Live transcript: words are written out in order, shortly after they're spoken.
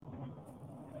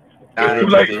Too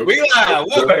late. We live.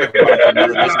 Welcome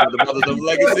everybody to the Brothers of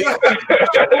Legacy.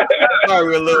 Sorry,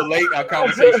 we're a little late. Our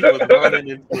conversation was running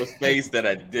into a space that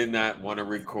I did not want to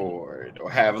record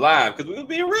or have live because we were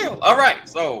being real. All right,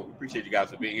 so appreciate you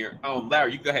guys for being here.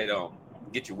 Larry, you go ahead.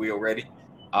 Get your wheel ready.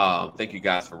 Thank you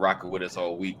guys for rocking with us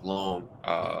all week long.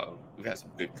 We've had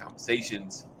some good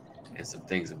conversations and some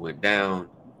things that went down.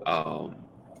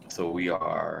 So we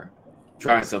are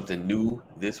trying something new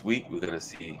this week. We're gonna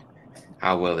see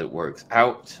how well it works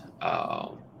out.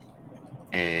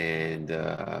 And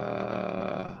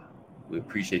we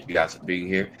appreciate you guys for being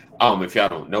here. If y'all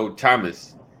don't know,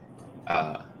 Thomas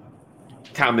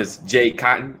J.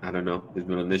 Cotton, I don't know his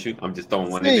middle initial. I'm just throwing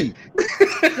one in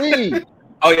there.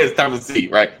 Oh, yes, Thomas C.,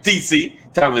 right? TC,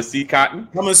 Thomas C. Cotton.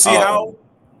 Thomas C. How?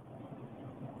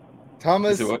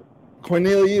 Thomas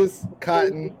Cornelius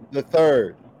Cotton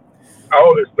III.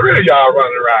 Oh, there's three of y'all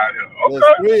running around here. Okay.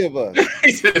 There's three of us.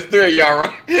 He said there's three of y'all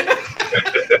running.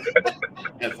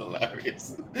 That's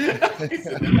hilarious. He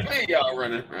said there's three of y'all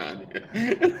running around here.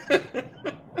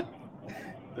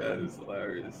 That is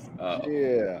hilarious.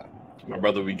 Yeah. My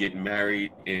brother will be getting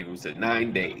married in,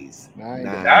 9 days. 9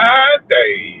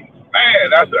 days.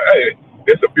 Man,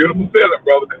 it's a beautiful feeling,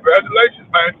 brother. Congratulations,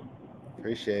 man.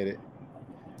 Appreciate it.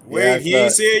 Wait, he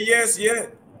ain't said yes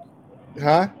yet.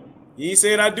 Huh? He ain't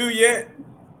said I do yet.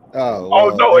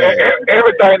 Oh no! Yeah.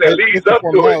 Everything that leads up to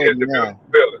it is a beautiful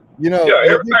feeling. You know,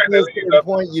 everything that leads to the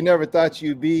point you never thought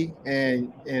you'd be,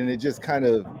 and it just kind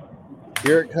of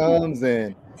here it comes,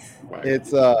 and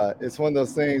it's one of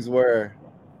those things where,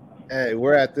 hey,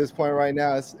 we're at this point right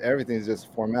now. Everything's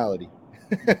just formality.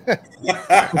 All right,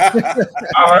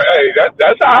 hey,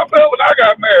 that's how I felt when I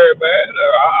got married, man.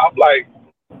 I'm like,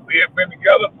 we had been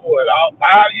together for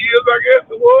 5 years, I guess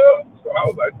it was. So I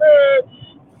was like, man,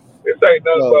 this ain't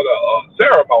nothing but a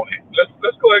ceremony.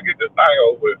 Let's go ahead and get this thing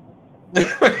over with.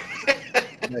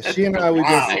 Now, she and I, we've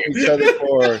been seeing each other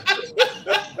for.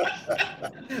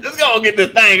 Let's go and get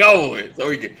this thing over with, so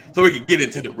we can get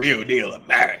into the real deal of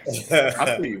marriage.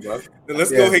 I see you, bro.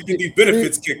 Let's go ahead and get these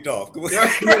benefits kicked off.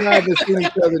 She and I have been seeing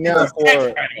each other now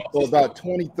for about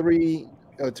 23.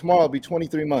 Tomorrow will be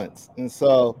 23 months, and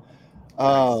so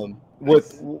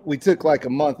we took like a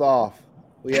month off.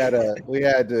 We had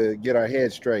to get our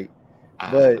head straight,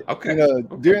 but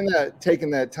during that taking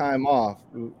that time off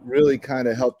really kind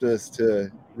of helped us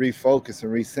to refocus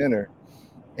and recenter.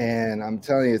 And I'm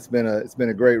telling you, it's been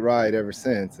a great ride ever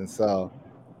since. And so,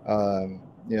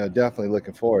 definitely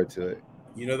looking forward to it.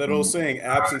 You know that old saying,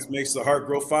 absence makes the heart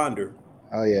grow fonder.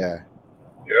 Oh yeah.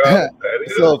 Yeah.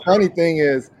 So funny thing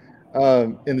is,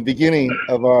 in the beginning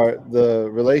of the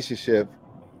relationship,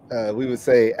 we would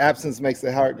say absence makes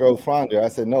the heart grow fonder. I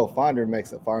said, no, fonder makes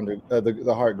the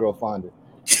heart grow fonder.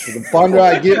 So the fonder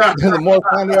I get, the more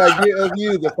fonder I get of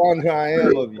you, the fonder I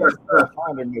am of you. The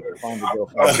fonder makes the fonder grow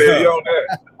fonder. I'll tell you on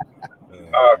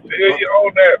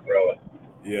that. Brother.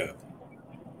 Yeah.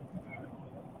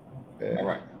 All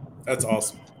right. That's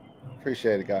awesome.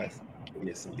 Appreciate it, guys.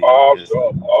 Yes, indeed.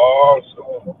 Awesome.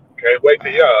 Can't wait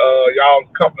till y'all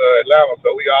come to Atlanta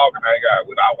so we all can hang out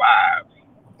with our wives.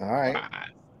 All right.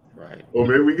 Right. Or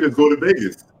maybe we can just go to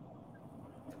Vegas.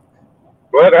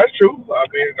 Well, that's true. I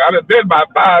mean, I done been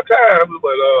about 5 times,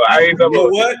 but I ain't never. You know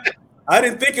what? I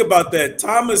didn't think about that,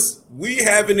 Thomas. We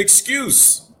have an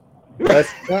excuse.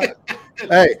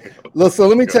 Hey, look. So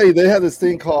let me tell you, they have this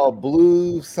thing called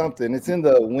Blue something. It's in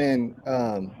the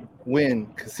Wynn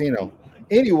Casino.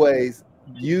 Anyways,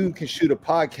 you can shoot a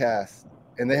podcast,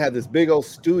 and they have this big old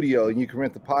studio, and you can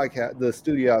rent the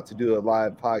studio out to do a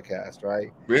live podcast.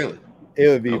 Right? Really? It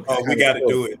would be. Oh, we got to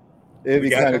do it. It'd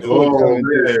be kind of cool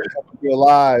to do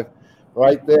live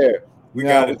right there. We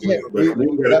got to do it. We're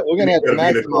going to have to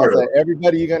maximize that.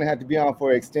 Everybody, you're going to have to be on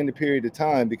for an extended period of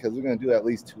time because we're going to do at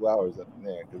least 2 hours up in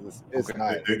there because it's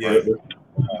nice. Yeah.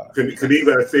 Can you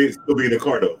guys still be in the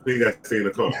car though? You guys stay in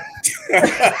the car.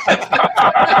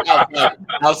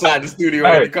 outside the studio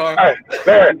in the car. Hey,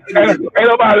 Larry, ain't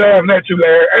nobody laughing at you,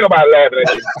 Larry. Ain't nobody laughing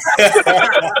at you.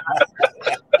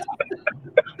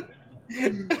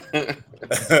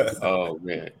 Oh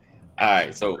man! All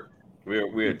right, so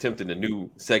we're attempting a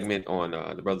new segment on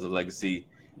the Brothers of Legacy.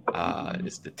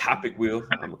 It's the topic wheel.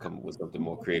 I'm gonna come up with something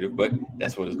more creative, but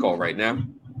that's what it's called right now.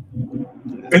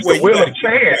 It's the wheel of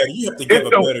change. It's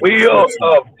the wheel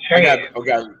of change.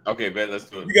 Okay, man, let's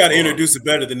do it. You got to introduce it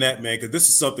better than that, man, because this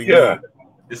is something new.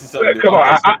 This is something. Come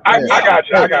on, I got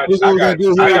you. Yeah,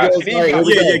 give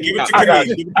it to Kaneem. I got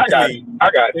you.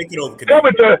 Take it over,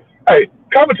 Kaneem.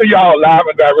 Coming to y'all live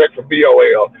and direct from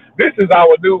BOL. This is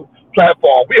our new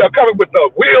platform. We are coming with the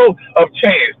wheel of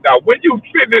change. Now, when you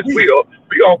spin this wheel,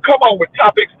 we're going to come on with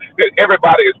topics that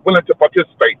everybody is willing to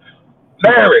participate.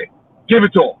 Larry, give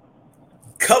it to him.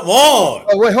 Come on.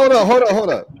 Oh, wait, hold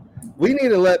up. We need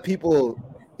to let people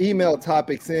email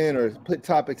topics in or put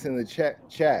topics in the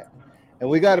chat. And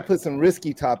we got to put some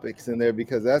risky topics in there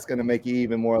because that's going to make you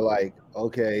even more like,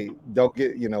 okay, don't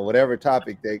get, whatever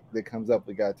topic that comes up,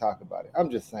 we got to talk about it. I'm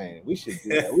just saying, we should do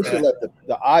that. We should let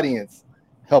the audience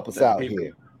help us out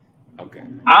here. Okay.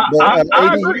 AD,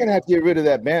 you're going to have to get rid of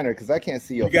that banner because I can't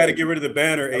see your You got to get rid of the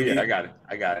banner, AD. Oh, yeah, I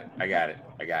got it.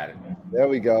 There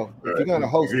we go. If you're going to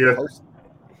host it.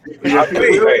 Wait,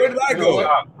 where did I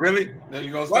go? Really? No,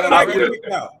 you gonna Why start did I get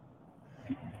kicked out?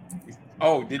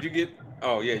 Oh, did you get?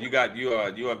 Oh yeah, you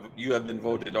have been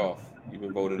voted off. You've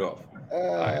been voted off.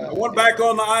 I went back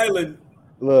on the island.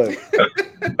 Look,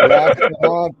 last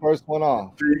one on, first one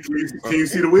off. Can you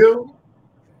see the wheel?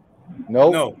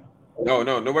 Nope. No.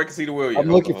 Nobody can see the wheel yet.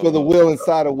 I'm looking for the wheel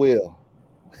inside a wheel.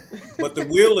 But the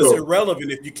wheel is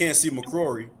irrelevant if you can't see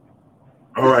McCrory.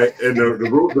 All right, and the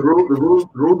rules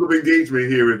of engagement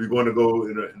here is we're going to go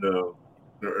in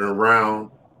a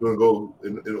round. We're going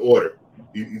to go in order.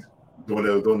 He's doing it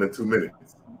in 2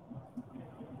 minutes.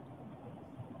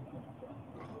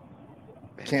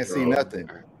 Can't see nothing.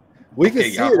 We can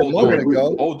see it a moment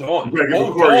ago. Hold on.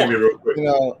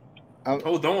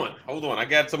 Hold on. I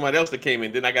got somebody else that came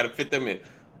in. Then I got to fit them in.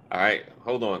 All right.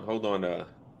 Hold on.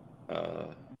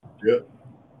 Yep.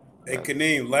 Hey,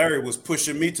 Kaneem, Larry was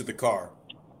pushing me to the car.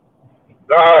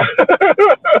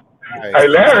 Hey,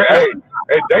 Larry. Hey,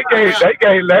 they gave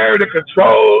Larry the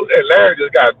controls, and Larry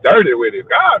just got dirty with it.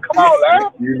 God, come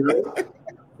on, Larry.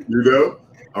 You know.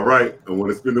 All right, I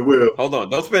want to spin the wheel. Hold on,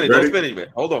 don't spin it. Ready? Don't spin it.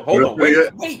 Hold on. Wait.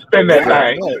 Spin that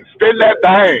thing. Spin that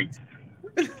thing.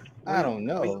 I don't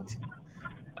know.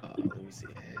 Let me see.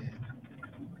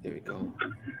 There we go.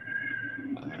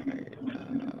 All right.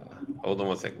 Hold on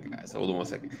one second, guys.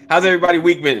 How's everybody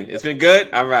week been? It's been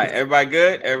good? All right. Everybody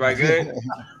good?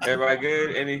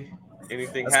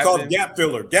 Anything It's happening? called gap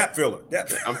filler.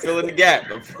 I'm filling the gap.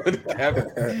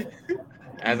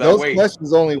 As those I wait.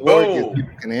 questions only work if you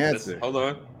can answer. Hold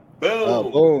on.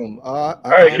 Boom. Boom.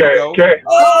 Okay.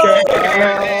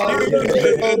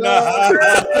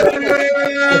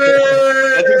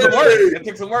 That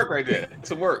took some work right there.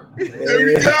 Some work. There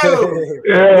we go.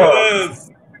 Yes.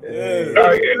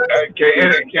 Okay.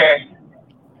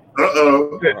 Uh-oh.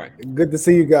 All right. Good to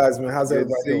see you guys, man. How's Good to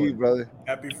everybody see doing? you, brother.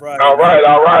 Happy Friday. All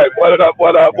right. What up,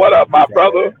 my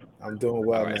brother? I'm doing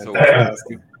well, Right, man. so Thanks for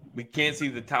asking. we can't see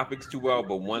the topics too well,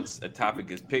 but once a topic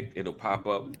is picked, it'll pop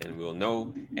up and we'll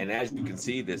know. And as you can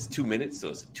see, there's 2 minutes, so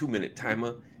it's a 2-minute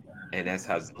timer, and that's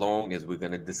as long as we're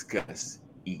gonna discuss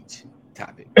each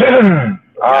topic. All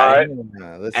right.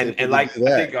 And like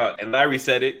I think, and Larry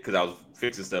said it because I was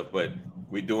fixing stuff, but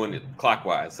we're doing it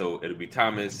clockwise, so it'll be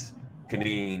Thomas,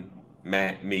 Kaneem,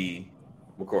 Matt, me,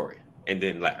 McCrory, and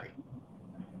then Larry.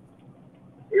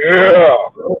 Yeah.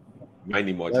 Might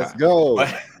need more time. Let's go. But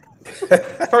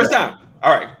first time.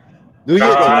 All right. Do you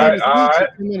get 2 minutes all each right.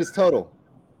 or 2 minutes total?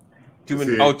 2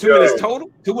 minutes. Oh, 2 minutes total?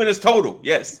 2 minutes total.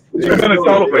 Yes. 2 minutes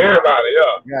total for everybody.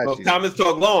 Yeah. Well, if Thomas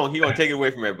talk long, he gonna take it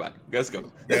away from everybody. Let's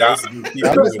go. I'm just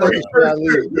making sure I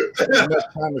leave as much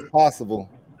time as possible.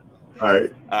 All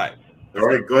right. All right.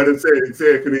 Go ahead and say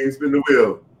it. Kaneem, spin the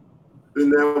wheel. Spin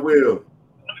that wheel.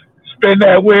 Spin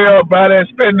that wheel, brother.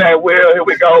 Spin that wheel. Here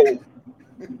we go.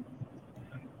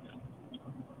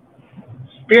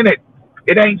 Spin it.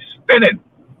 It ain't spinning.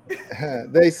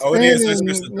 They spin. Oh, it is. It's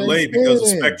just a delay because of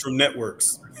Spectrum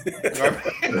Networks.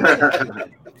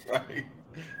 Right.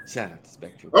 Shout out to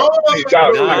Spectrum. Oh,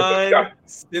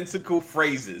 Nonsensical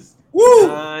phrases. Woo!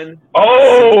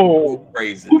 Nonsensical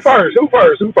phrases. Who first?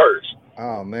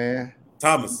 Oh man,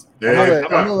 Thomas. I'm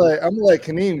gonna let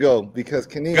Kaneem go because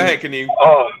Kaneem. Go ahead, Kaneem.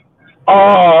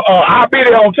 I'll be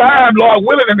there on time, Lord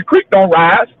willing, and the creek don't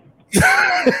rise.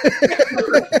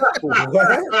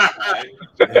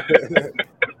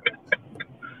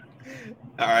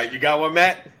 All right, you got one,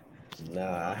 Matt?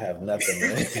 Nah, I have nothing,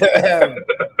 man.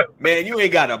 Man, you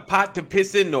ain't got a pot to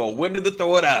piss in nor a window to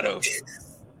throw it out of.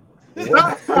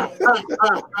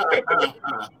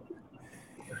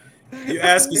 You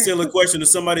ask a silly question and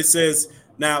somebody says,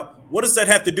 now, what does that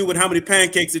have to do with how many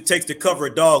pancakes it takes to cover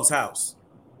a dog's house?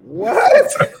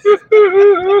 What?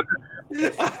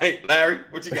 All right, Larry,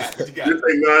 what you got? This ain't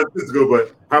nonsensical,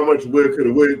 but how much wood could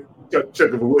a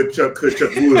woodchuck of a woodchuck could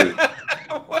chuck wood?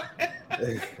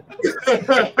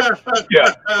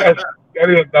 Yeah, that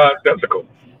is nonsensical.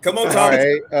 Come on, All Thomas.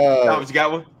 right. Thomas, you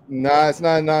got one? Nah, it's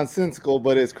not nonsensical,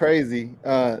 but it's crazy.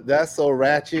 That's so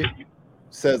ratchet,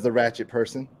 says the ratchet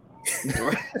person.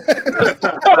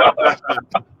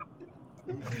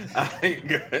 All right,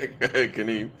 go ahead,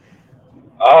 Kaneem.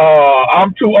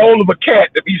 I'm too old of a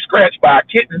cat to be scratched by a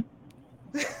kitten.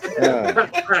 Yeah.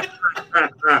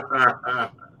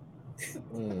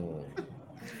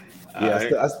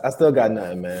 Yeah, I still got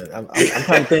nothing, man. I'm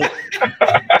trying to think.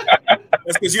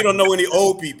 That's because you don't know any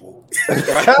old people.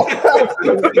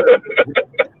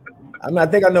 I mean, I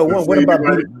think I know one. What about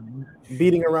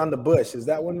beating around the bush? Is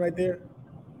that one right there?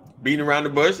 Beating around the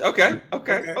bush. Okay. You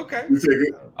take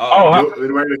it. Oh,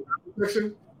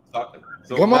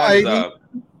 So Come on, mine is, Aiden.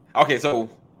 okay, so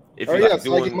if you're Hurry like up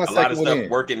so I get doing my a lot of second one stuff, in.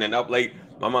 working and up late,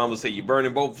 my mom would say you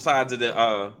burning both sides of the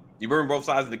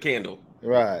candle.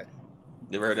 Right.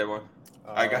 You ever heard that one?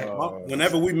 All right, go ahead.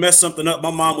 Whenever we mess something up,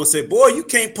 my mom would say, "Boy, you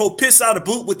can't pull piss out of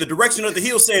boot with the direction of the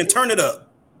heel saying turn it up."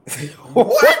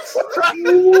 What?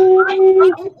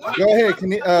 Go ahead,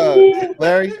 can you,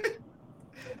 Larry.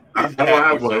 I don't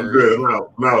have one. I'm good.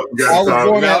 I'm out. You I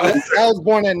got was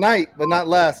born at night, but not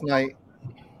last night.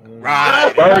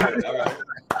 Right.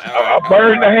 I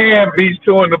burned the hand beast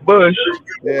two in the bush.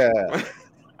 Yeah.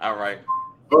 All right.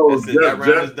 Oh, That's it. That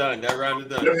round is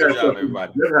done. Good job,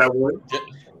 everybody. You have one.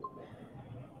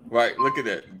 Right. Look at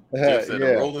that. Jeff said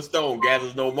a rolling stone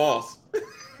gathers no moss.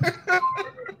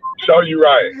 Show you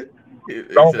right.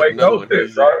 Don't make no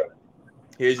sense, right?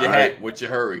 Here's your hat. What's your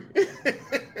hurry?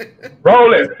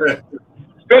 Roll it.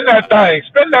 Spin that thing.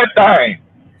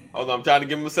 Hold on. I'm trying to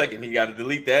give him a second. He got to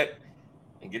delete that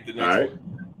and get the next one.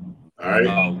 All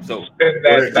right. So spin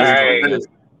that thing.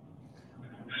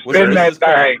 Spin that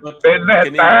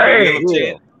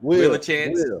thing. Wheel of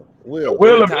chance.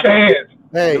 Wheel of chance.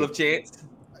 Hey. Wheel of chance.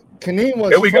 Kaneem was.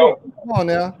 Here we go. Come on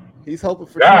now. He's hoping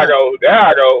for. There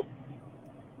I go.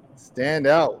 Stand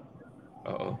out.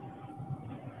 Uh-oh.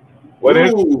 What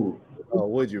is? Oh,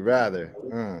 would you rather?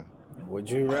 Would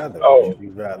you rather? Oh. Would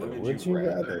you rather? Would you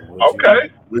rather? Okay.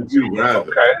 Would you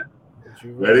rather? Okay.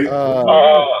 Ready?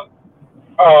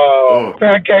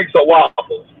 Pancakes or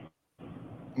waffles?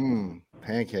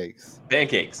 Pancakes.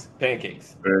 Pancakes.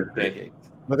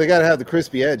 But they gotta have the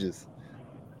crispy edges.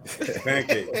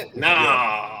 Pancakes.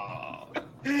 No.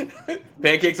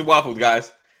 Pancakes and waffles,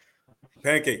 guys.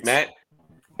 Pancakes. Matt?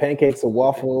 Pancakes or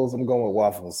waffles? I'm going with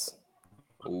waffles.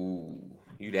 Ooh,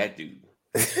 you that dude.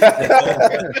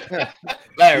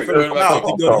 Larry,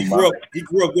 he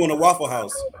grew up going to Waffle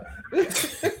House.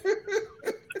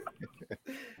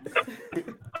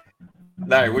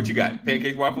 Larry, what you got?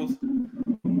 Pancakes, waffles?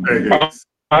 Pancakes.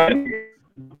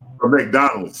 Or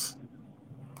McDonald's.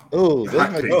 Oh,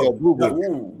 that's make you go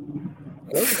boo-boo.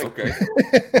 Okay.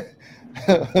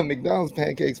 McDonald's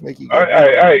pancakes make you go.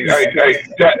 Hey,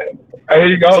 here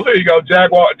you go.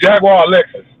 Jaguar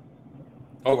Lexus.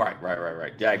 Oh, right.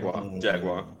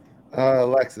 Jaguar.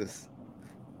 Lexus.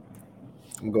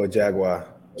 I'm going Jaguar.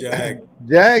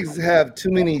 Jags have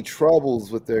too many troubles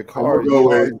with their cars.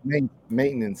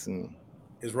 Maintenance.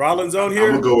 Is Rollins on here?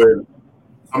 I'm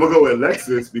gonna go with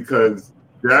Lexus because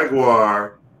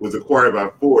Jaguar was acquired by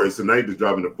Ford, so now you're just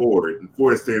driving the Ford, and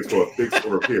Ford stands for a fix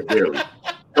or repair daily.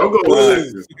 Don't go with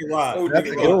Lexus. That's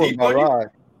a good one by Rod.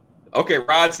 Okay,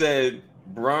 Rod said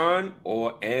Braun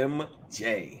or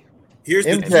MJ. Here's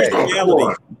the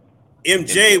reality.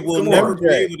 MJ will never be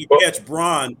able to catch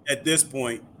Braun at this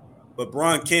point, but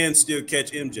Braun can still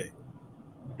catch MJ.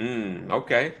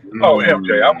 Okay. Oh,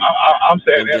 MJ. I'm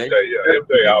saying MJ. Yeah,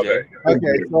 MJ all day.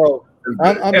 Okay, so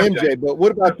I'm MJ, but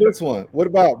what about this one? What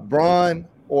about Braun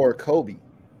or Kobe?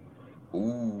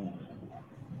 Ooh.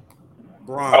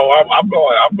 Braun. Oh, I'm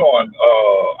going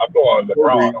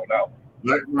LeBron on that one.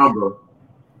 Black Mamba.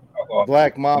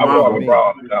 Black Mamba. I'm going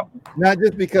LeBron on that one. Not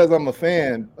just because I'm a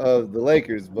fan of the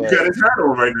Lakers, but you got his hat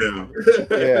on right now.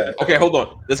 Yeah. Okay, hold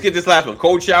on. Let's get this last one.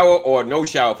 Cold shower or no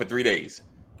shower for 3 days?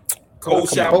 Cold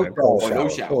shower or no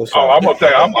shower? Oh, I'm gonna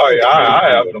tell you, I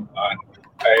have some.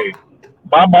 Hey,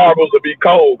 my marbles will be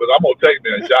cold, but I'm gonna take me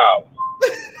a shower.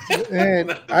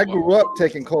 And I grew up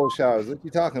taking cold showers. What you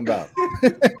talking about? All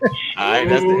right,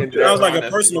 that's the end. Sounds like a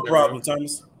personal problem,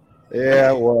 Thomas.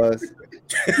 Yeah, it was.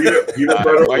 Peanut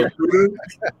butter or tuna?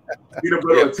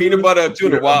 Peanut butter or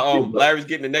tuna. While Larry's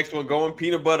getting the next one going,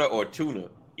 peanut butter or tuna?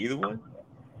 Either one?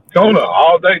 Tuna,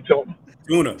 all day tuna.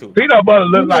 Peanut butter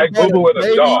looks like boo-boo in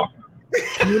a jar.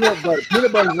 Peanut butter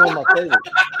is one of my favorites.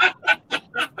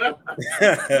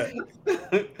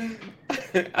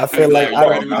 I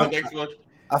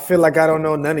feel like I don't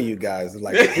know none of you guys.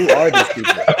 Like, who are these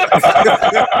people?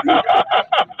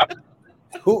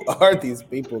 Who are these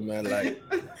people, man? Like,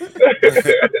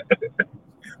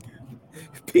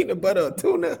 peanut butter or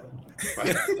tuna?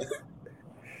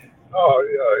 Oh,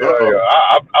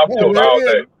 yeah. I'm tuna all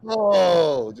day.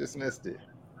 Oh, just missed it.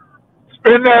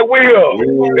 Spin that wheel.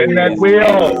 Spin that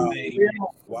wheel.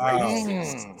 Wow.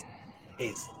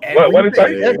 What is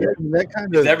that?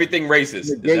 Is everything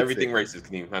racist? Is everything racist,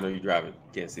 Kaneem? I know you're driving.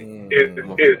 Can't see.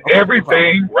 Is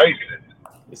everything racist?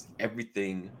 Is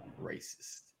everything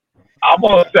racist? I'm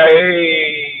gonna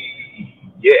say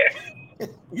yes.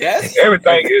 Yes.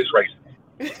 Everything is racist.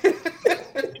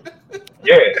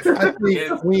 Yes. I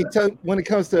think when it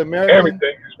comes to American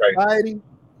Everything is racist. society,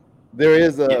 there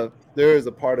is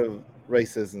a part of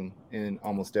racism in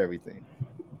almost everything.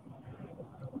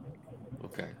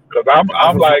 Okay. Because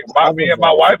I'm like me and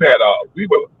my wife had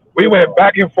we went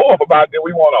back and forth about did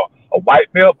we want a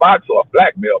white mailbox or a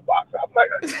black mailbox. I'm like,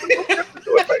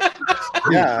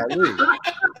 yeah, I agree.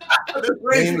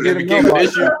 Everything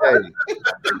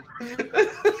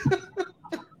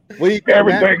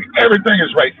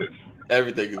is racist.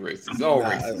 Everything is racist. All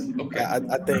racist. Okay.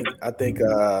 I think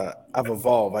I've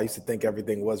evolved. I used to think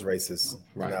everything was racist.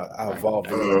 Right. I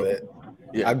evolved a little bit.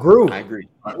 Yeah, I grew. I agree.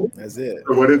 That's it.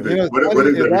 So what is it? What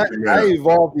is everything? I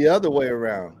evolved the other way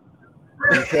around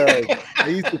because I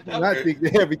used to not think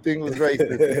that everything was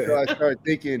racist. So I started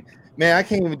thinking, man, I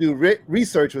can't even do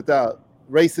research without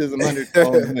racism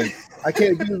undertones. And I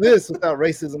can't do this without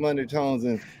racism undertones.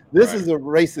 And this is a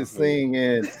racist thing.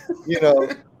 And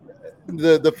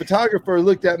the photographer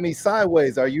looked at me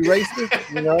sideways. Are you racist?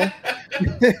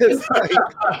 It's like,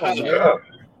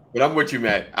 but I'm with you,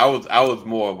 Matt. I was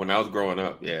more when I was growing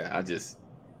up. Yeah,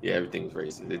 everything was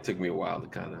racist. It took me a while to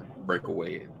kind of break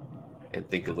away and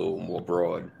think a little more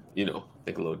broad.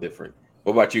 Think a little different.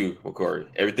 What about you, Corey?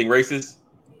 Everything racist?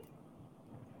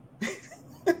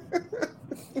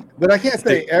 But I can't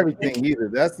say everything either.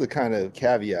 That's the kind of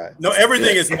caveat. No,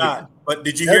 everything is not. But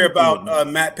did you hear about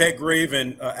Matt Petgrave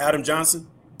and Adam Johnson?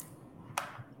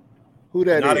 Who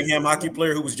that Nottingham hockey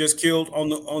player who was just killed on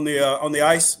the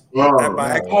ice.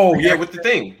 With the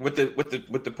thing, with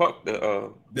the puck,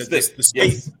 the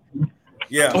skate. Yes.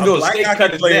 Yeah, a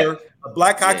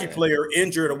black hockey player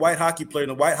injured a white hockey player,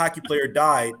 and the white hockey player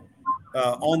died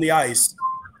on the ice.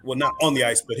 Well, not on the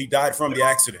ice, but he died from the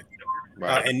accident.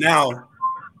 Right. And now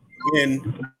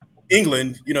in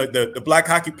England, the black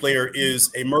hockey player is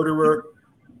a murderer.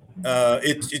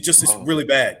 It's really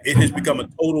bad. It has become a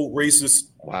total racist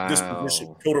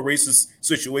disposition, total racist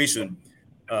situation.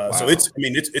 So it's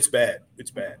bad.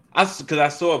 It's bad. Because I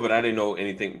saw it, but I didn't know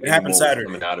anything. It happened Saturday.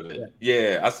 Coming out of it.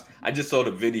 Yeah, I just saw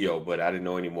the video, but I didn't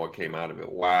know any more came out of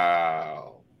it.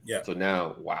 Wow. Yeah. So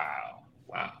now, wow.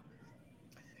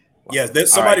 Yeah,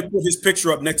 somebody put his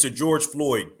picture up next to George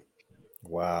Floyd.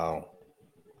 Wow.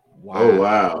 Oh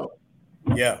wow.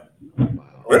 Yeah.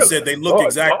 Wow. It said they look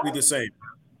exactly the same.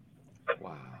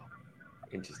 Wow.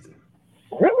 Interesting.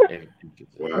 Really?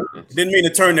 Wow. Didn't mean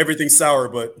to turn everything sour,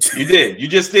 but you did. You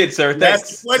just did, sir.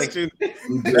 That's the question.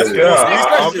 I'm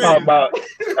talking about.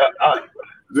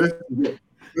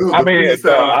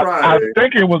 I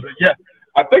think it was a yes.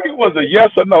 I think it was a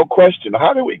yes or no question.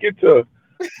 How did we get to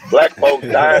black folks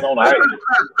dying on ice?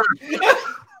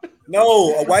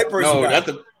 No, a white person. No, not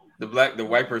the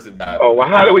white person died. Oh, well,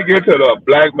 how do we get to the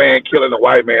black man killing the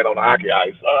white man on the hockey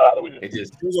ice? It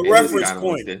was a reference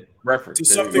point to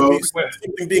something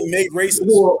being made racist.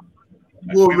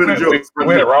 We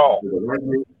went wrong.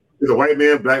 There's a white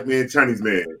man, black man, Chinese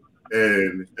man.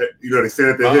 And, they stand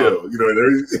at the hill.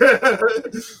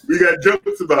 We got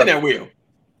jokes about it.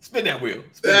 Spin that wheel.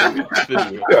 Spin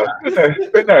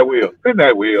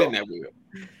that wheel.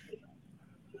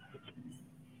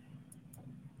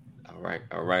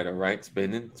 All right.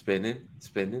 Spinning.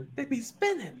 They be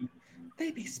spinning.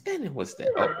 What's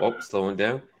that? Slowing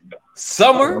down.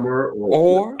 Summer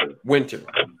or winter?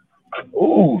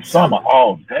 Ooh, summer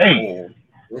all day.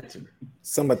 Winter.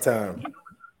 Summertime.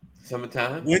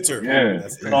 Winter. Yeah,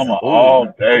 summer all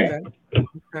day.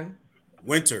 Okay.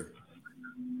 Winter.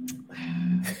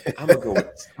 I'm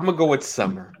gonna go with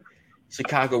summer.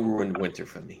 Chicago ruined winter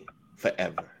for me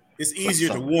forever. It's easier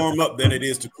to warm up than it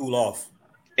is to cool off.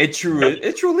 It truly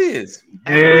is.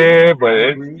 Yeah, but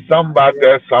it's something about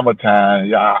that summertime.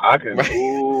 Yeah, I can.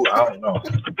 Ooh, I don't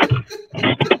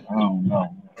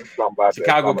know.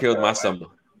 Chicago killed my summer.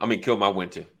 Killed my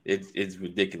winter. It's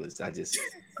ridiculous. I just.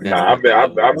 That's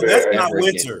not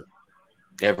winter.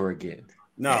 Ever again.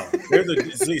 No,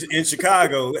 in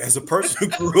Chicago, as a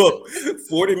person who grew up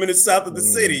 40 minutes south of the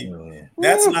city,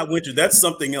 that's not winter. That's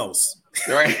something else.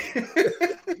 Right.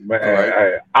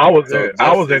 Man, I was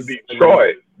in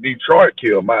Detroit. Detroit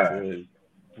killed mine.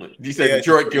 You said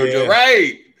Detroit killed you,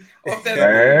 right?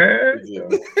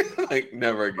 Like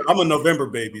never again. I'm a November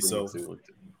baby, so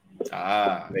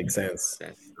makes sense.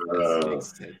 That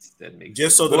makes sense.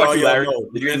 Just so that all y'all know,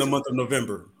 we're in the month of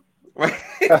November. Right.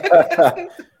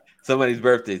 Somebody's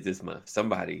birthday this month.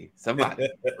 Somebody's birthday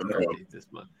this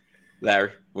month.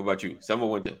 Larry, what about you? Summer,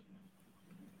 winter?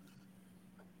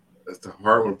 That's a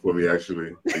hard one for me,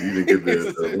 actually. You didn't get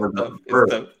the one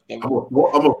first. Tough.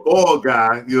 I'm a fall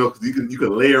guy, because you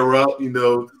can layer up,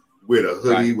 with a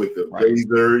hoodie, with the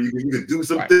blazer. You can do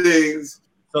some things.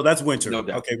 So that's winter. No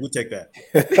doubt. Okay, we'll take that.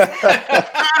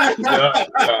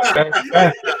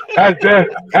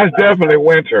 That's definitely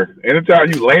winter. Anytime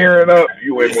you layer it up,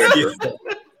 you in winter.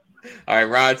 All right,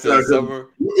 Rod says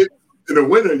summer. In the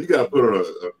winter, you gotta put on a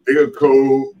bigger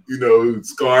coat,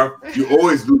 scarf. You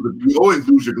always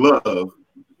lose your glove.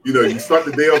 You start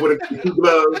the day off with two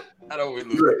gloves. I don't always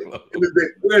lose my glove.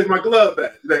 Where's my glove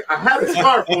at? Like, I had a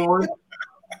scarf on.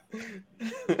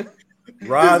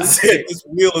 Rod said this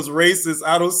wheel is racist.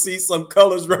 I don't see some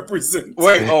colors represented.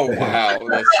 Wait, oh wow,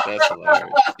 that's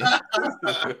hilarious.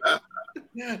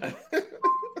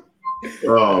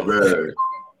 Oh man.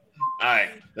 All right,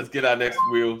 let's get our next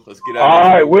wheel. All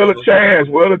right, wheel of chance,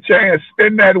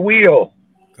 spin that wheel.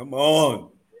 Come on,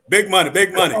 big money.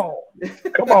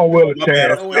 Come on, wheel of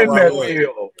chance, spin that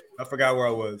wheel. I forgot where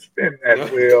I was. Spin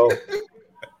that wheel.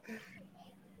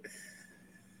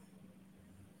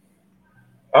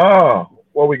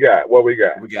 What we got?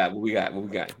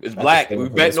 It's black. We're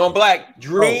betting on black.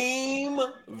 Dream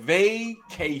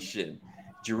vacation.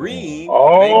 Vacation.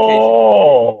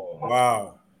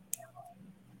 Wow.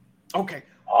 Okay.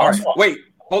 All right. Wait.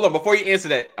 Hold on. Before you answer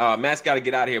that, Matt's got to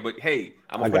get out of here. But hey,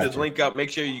 I'm gonna put this link up. Make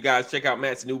sure you guys check out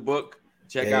Matt's new book.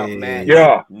 Check out Matt's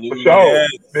new book.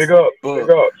 Big up.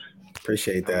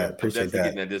 Appreciate that.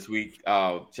 Getting that this week.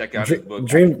 Check out his book.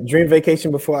 Dream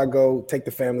vacation before I go. Take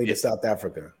the family to South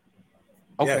Africa.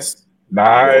 Okay. Yes.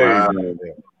 Nice.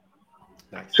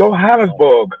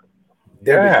 Johannesburg.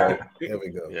 There we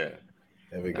go. Yeah.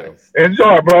 There we go. Nice.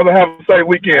 Enjoy, brother. Have a safe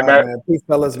weekend, man. Peace,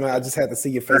 fellas, man. I just had to see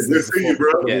your faces. Good to see you,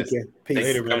 bro. Yes. Peace.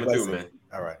 Later, man.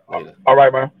 All right. Later. All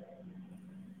right, man.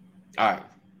 All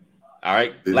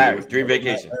right. Larry, dream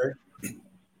vacation.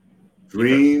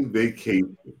 Dream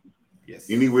vacation. Yes.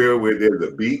 Anywhere where there's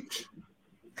a beach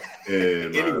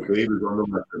and my baby's on the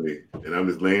left of me, and I'm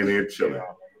just laying there chilling.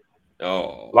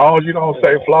 Oh. As long as you don't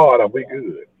say Florida, we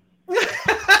good.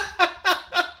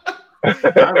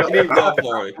 Kaneem love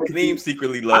Florida. Kaneem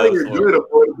secretly loves Florida. I enjoy the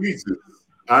Florida beaches.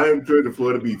 I enjoy the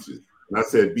Florida beaches. And I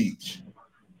said beach.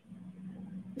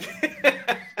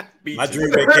 My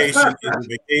dream vacation is a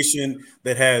vacation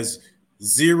that has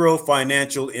zero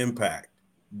financial impact.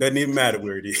 Doesn't even matter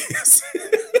where it is.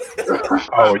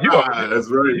 Oh, that's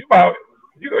right.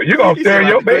 You're going to stay in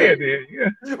your bed then. Yeah.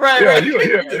 Right. Yeah.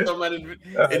 Somebody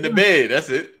in the bed. That's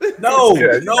it. No.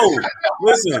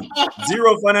 Listen,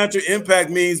 zero financial impact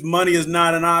means money is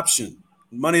not an option.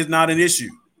 Money is not an issue.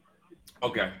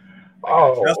 Okay.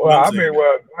 Oh, well, I mean,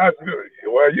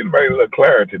 you made a little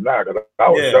clarity now because I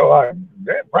was so like,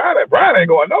 Brian ain't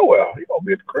going nowhere. He going to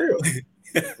be at the crib.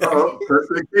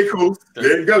 Okay, cool.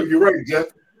 There you go. You're right, Jeff.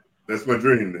 That's my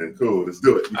dream, man. Cool. Let's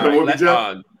do it. You come over,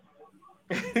 Jeff?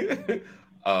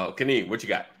 Kaneem, what you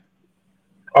got?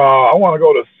 I want to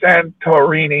go to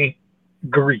Santorini,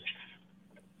 Greece.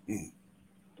 You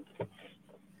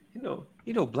know,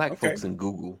 black folks in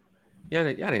Google, y'all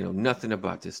didn't know nothing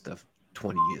about this stuff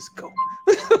 20 years ago.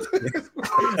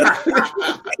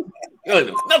 You don't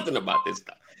know nothing about this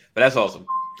stuff, but that's awesome.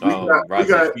 Fiji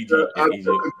and Egypt.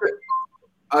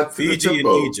 Fiji and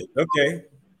Egypt. Okay.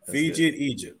 Fiji and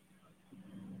Egypt.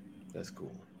 That's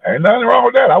cool. Ain't nothing wrong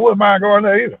with that. I wouldn't mind going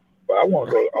there either. But I want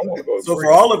to go. So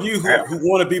for all of you who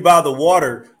want to be by the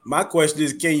water, my question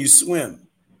is, can you swim?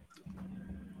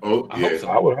 Oh, I hope so.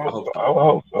 I would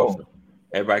hope so.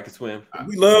 Everybody can swim.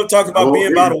 We love talking about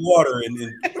being by the water and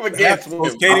can't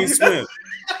even swim.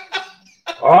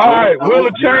 All right, Wheel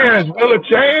of Chance.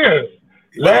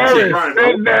 Larry,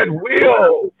 spin that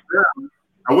wheel.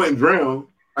 I wouldn't drown.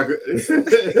 Is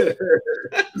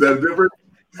that different?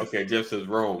 Okay, Jeff says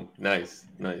Rome. Nice.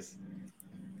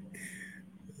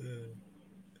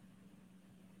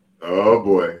 Oh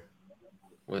boy.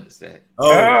 What is that?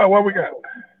 What we got?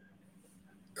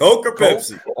 Coke or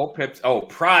Pepsi? Pepsi. Oh,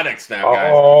 products now,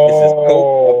 guys. This is Coke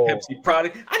or Pepsi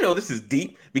product. I know this is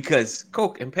deep because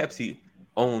Coke and Pepsi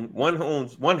one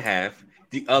owns one half,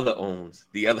 the other owns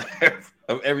the other half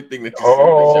of everything that you see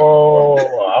on the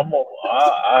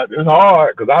show. It's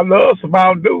hard because I love some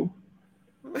Mountain Dew,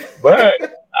 but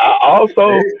I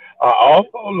also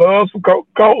love some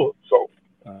Coca-Cola. So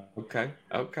okay.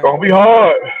 Gonna be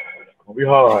hard.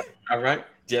 All right.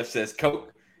 Jeff says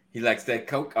Coke. He likes that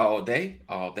Coke all day.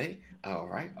 All right.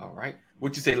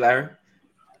 What'd you say, Larry?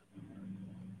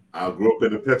 I grew up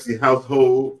in a Pepsi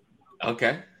household.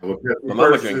 Okay. My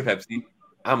mama drink Pepsi.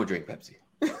 I'm gonna drink Pepsi.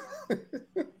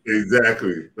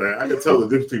 Exactly. Like, I can tell the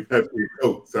difference between Pepsi and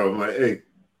Coke. So I'm like, hey,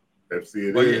 Pepsi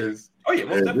it is. Oh yeah,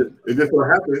 most definitely. It just so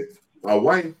happened, my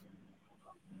wife,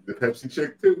 the Pepsi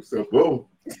chick too. So boom.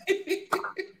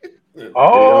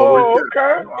 Oh,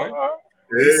 okay.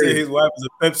 He said his wife was a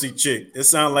Pepsi chick. It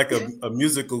sounds like a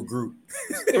musical group.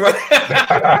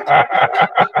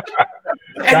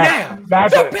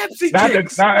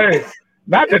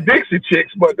 Not the Dixie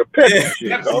Chicks, but the Pepsi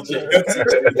Chicks.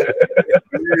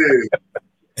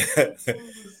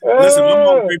 Listen, my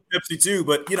mom drinks Pepsi too,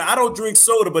 but I don't drink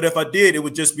soda. But if I did, it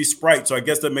would just be Sprite. So I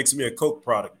guess that makes me a Coke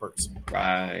product person.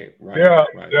 Right. Yeah.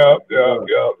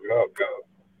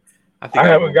 I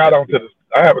haven't got to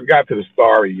the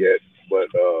story yet, but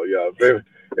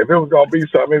if it was gonna be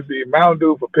something, it'd be Mountain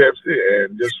Dew for Pepsi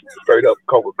and just straight up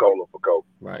Coca-Cola for Coke.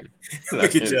 Right.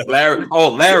 Look at you,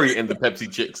 Larry and the Pepsi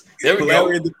Chicks. There we go.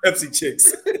 Larry and the Pepsi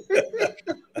Chicks.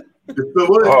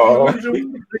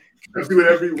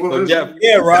 Jeff,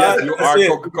 yeah, Rod. Jeff, you are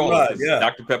Coca-Cola. Yeah.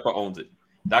 Dr. Pepper owns it.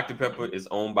 Dr. Pepper is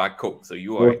owned by Coke, so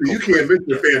you are. Well, you can't miss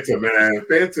the Fanta, man.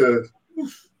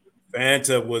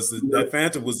 Fanta was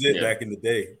it back in the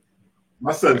day.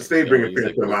 My son stayed bringing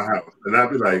Fanta to my house, and I'd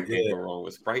be like, "Can't go wrong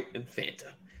with Sprite and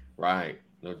Fanta." Right,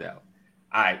 no doubt.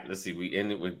 All right, let's see. We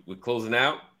ended with closing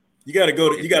out. You got to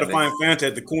find Fanta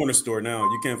at the corner store now.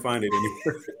 You can't find it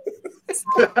anywhere.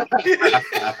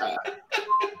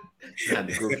 Not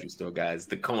the grocery store, guys.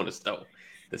 The corner store.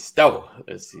 The store.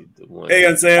 Let's see the one. Hey,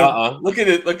 and Sam. Look at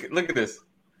it. Look at this.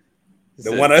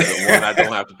 The one I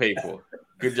don't have to pay for.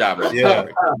 Good job, man. Yeah.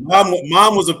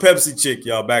 Mom was a Pepsi chick,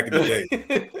 y'all, back in the day.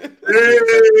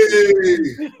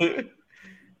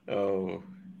 Oh,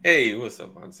 hey, what's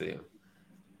up, on sale?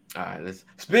 All right, let's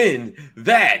spin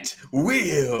that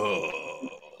wheel.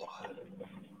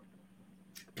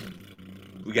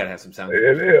 We gotta have some sound.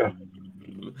 Yeah.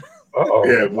 Uh-oh.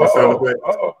 Yeah, more sound effects.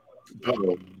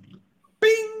 Uh-oh.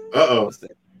 Bing. Uh-oh.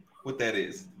 What that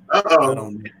is? Uh-oh. I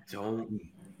don't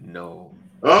know.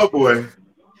 Oh boy.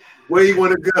 Where you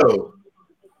want to go?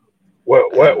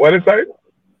 What is that?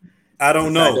 I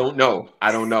don't know.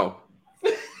 I don't know.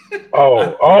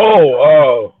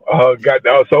 Got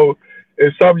that. So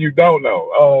it's something you don't know.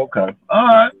 Oh, okay.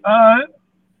 All right.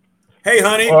 Hey,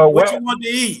 honey, what you want to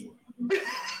eat?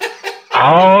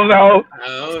 I don't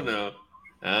know.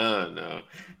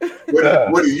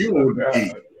 What do you want to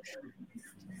eat?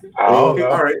 I don't know.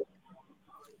 All right.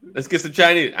 Let's get some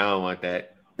Chinese. I don't want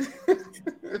that.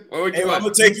 What would you want? I'm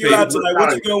gonna take you out tonight.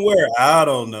 What you gonna wear? I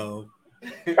don't know.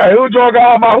 Hey, who drunk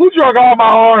all my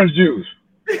orange juice?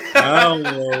 I don't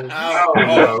know.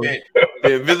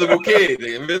 The invisible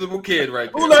kid right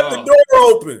there. Who left the door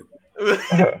open?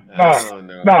 I don't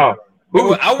know. No.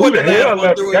 Who the hell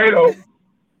left the gate?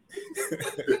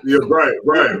 Yeah,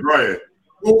 Brian.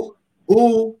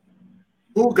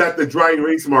 Who got the dry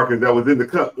erase markers that was in the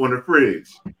cup on the fridge?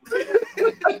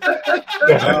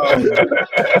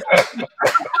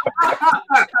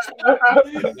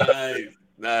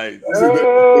 Nice. I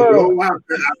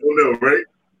don't know, right?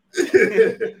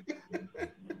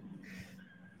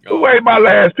 Who ate my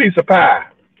last piece of pie?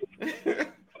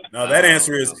 No, that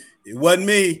answer is it wasn't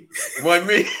me. Oh,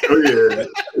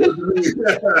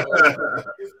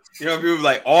 yeah. People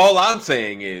like, all I'm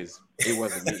saying is it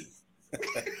wasn't me.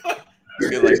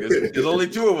 Like, there's only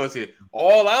two of us here.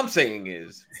 All I'm saying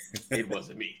is it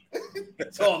wasn't me.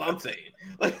 That's all I'm saying.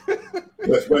 but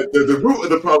the root of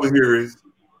the problem here is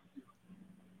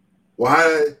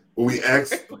why when we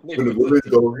ask when the women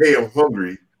go, "Hey, I'm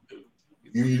hungry,"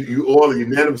 you all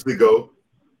unanimously go,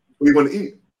 "What do you want to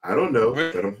eat?" I don't know,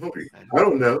 but I'm hungry. I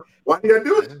don't know. Why do you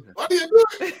do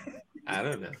it? I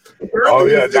don't know. Oh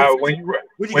yeah, now when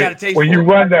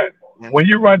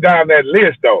you run down that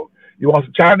list though, you want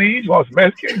some Chinese, you want some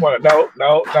Mexican, you want to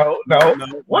no.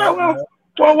 Well,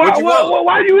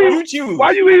 why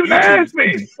you even ask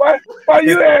me? Why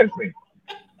you ask me?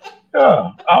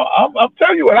 I'm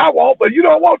telling you what I want, but you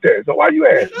don't want that. So why you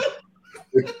ask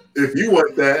me? If you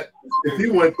want that,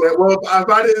 well, if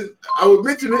I didn't, I would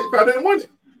mention it if I didn't want it.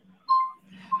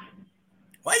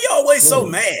 Why you always so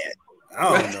mad?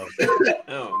 I don't know.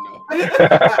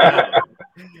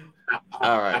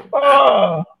 All right.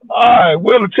 All right.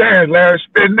 Wheel of change, Larry.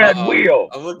 Spin that wheel.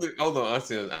 Hold on. I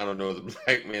don't know the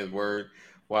black man's word.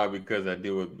 Why? Because I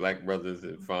deal with black brothers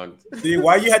and funds. See,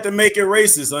 why you have to make it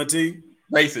racist, auntie?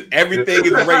 Racist. Everything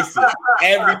is racist.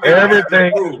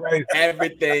 Everything is racist.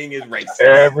 Everything is racist.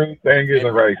 Everything is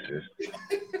racist.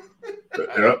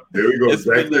 Yep. There we go. Let's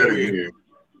spin that wheel.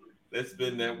 Let's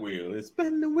spin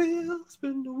the wheel.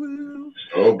 Spin the wheel.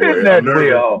 Oh boy, spin that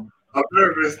wheel. I'm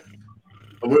nervous.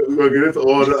 We're gonna get into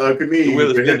all the Canadian.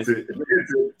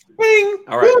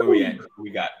 All right, where we at? We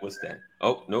got what's that?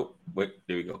 Oh nope. Wait,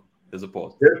 there we go. There's a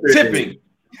pause. Tipping.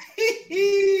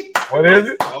 What is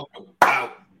it?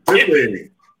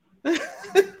 Tipping.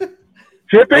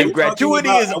 Tipping? Gratuity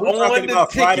is on talking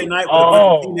about Friday night with a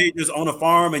bunch of teenagers on a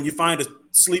farm and you find a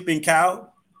sleeping cow.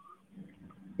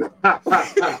 Okay.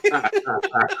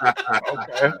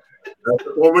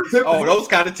 Oh, those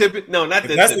kind of tipping? No, not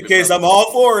that. If that's the case, I'm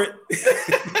all for it.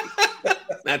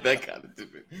 Not that kind of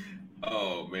tipping.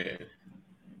 Oh man.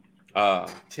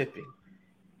 Tipping.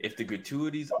 If the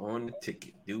gratuity's on the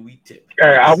ticket, do we tip?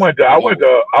 Hey, I went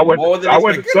to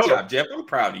Good job, Jeff. I'm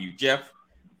proud of you, Jeff.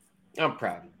 I'm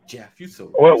proud of you, Jeff. You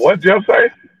so. What Jeff say?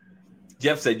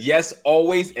 Jeff said yes,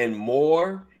 always, and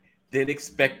more than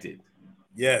expected.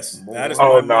 Yes, that is.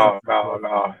 No.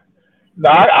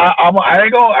 I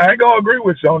ain't gonna agree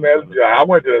with you on that. I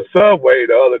went to the Subway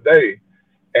the other day,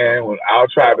 and when I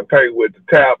was trying to pay with the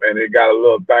tap, and it got a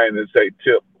little thing that say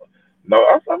tip. No,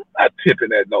 I'm not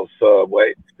tipping at no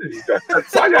Subway.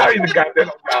 Why y'all even got that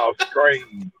on y'all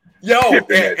screen? Yo,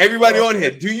 everybody on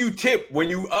here, do you tip when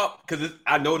you up? Because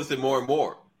I notice it more and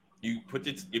more. You put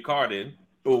your card in,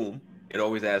 boom, it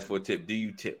always asks for a tip. Do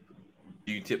you tip?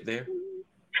 Do you tip there?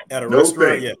 At a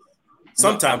restaurant, yeah.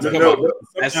 Sometimes at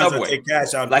Subway. I take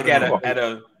cash out. Like at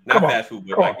a not fast food,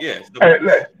 but like Hey,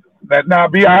 now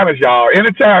be honest, y'all.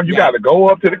 Anytime you got to go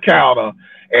up to the counter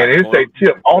and it say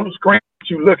tip on the screen that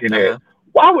you looking at,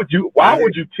 why would you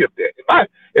tip that?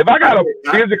 If I gotta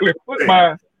physically put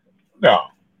my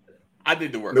I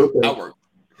did the work. I worked.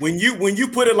 When you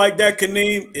put it like that,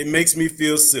 Kaneem, it makes me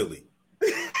feel silly.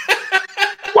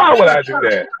 Why would I do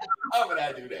that? Why would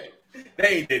I do that?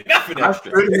 They did nothing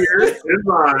extra. I stood here in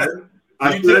line.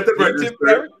 I stood at the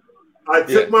register. I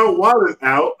took my wallet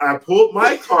out. I pulled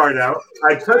my card out.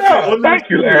 I touched it on thank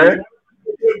you, Larry.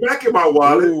 Put back in my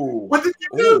wallet. Ooh. What did you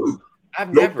do?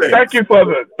 I've never. Thank you for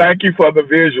the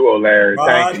visual, Larry.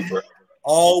 Rod, thank you.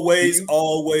 Always,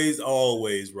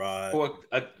 Rod.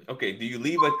 Okay, do you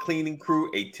leave a cleaning crew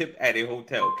a tip at a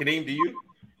hotel? Kaneem, do you?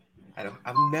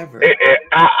 I've never.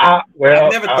 I've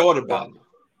never thought about it.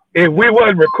 If we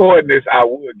wasn't recording this, I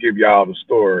would give y'all the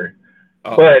story.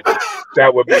 But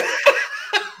that would be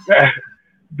that.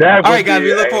 All right, guys.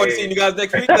 We look forward to seeing you guys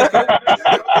next week. Let's go.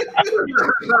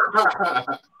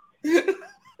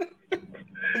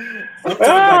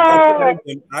 Sometimes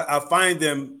I find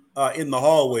them in the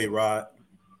hallway, Rod,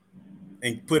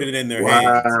 and put it in their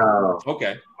hands.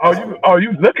 Okay.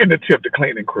 You looking to tip the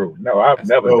cleaning crew? No, I've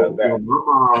never done that.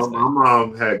 My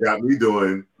mom had got me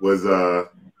doing was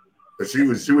she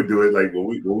would do it like when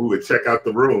we would check out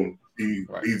the room. She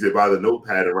leaves it by the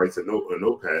notepad and writes a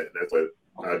notepad. And that's what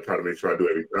I try to make sure I do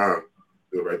every time.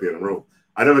 Do it right there in the room.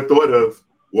 I never thought of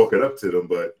walking up to them,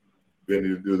 but then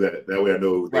you do that. That way I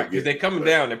know. Right, because they're coming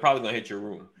down. They're probably gonna hit your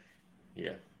room.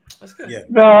 Yeah, that's good. Yeah.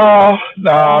 No,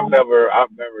 I've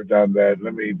never done that.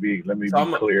 Let me be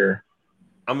clear.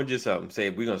 I'm gonna just say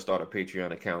we're gonna start a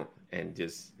Patreon account and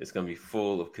it's gonna be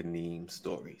full of Kaneem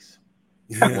stories.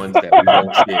 Ones that we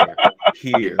won't share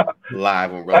here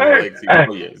live on Brother Legacy.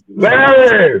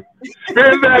 Larry,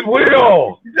 spin that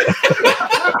wheel.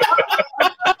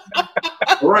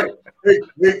 All right. Hey,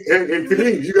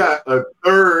 Kaneem, you got a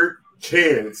third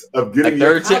chance of getting a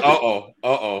third chance. Oh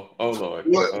Lord.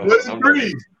 What is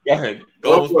three? Go ahead.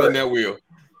 Go spin that wheel.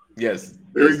 Yes.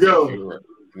 There we go.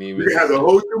 You have a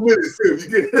whole 2 minutes too.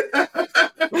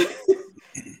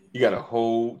 You got a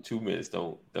whole 2 minutes.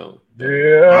 Don't. Yeah. No.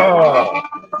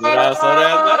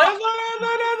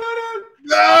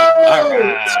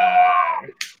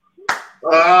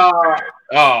 All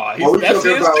right. That's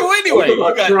his too anyway. I'm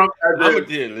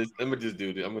gonna just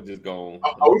do this. I'm gonna just go on.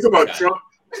 Are we talking about Trump?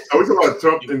 Are we talking about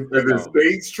Trump and the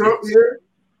spades Trump here?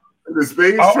 The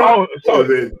spades Trump?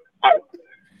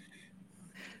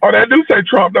 That do say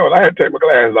Trump though. I had to take my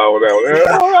glasses off that.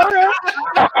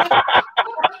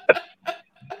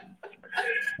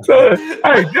 So,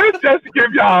 hey, just to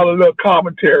give y'all a little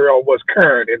commentary on what's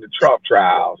current in the Trump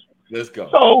trials. Let's go.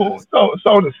 So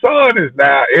the son is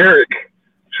now Eric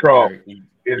Trump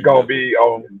is gonna be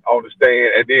on the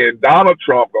stand, and then Donald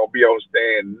Trump gonna be on the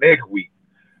stand next week.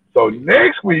 So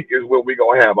next week is when we're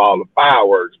gonna have all the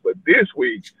fireworks. But this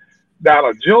week,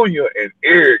 Donald Jr. and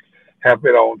Eric have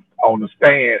been on the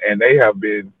stand, and they have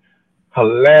been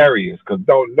hilarious because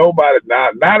nobody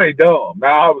now they dumb.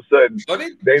 Now all of a sudden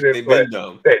they've been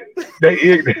dumb. They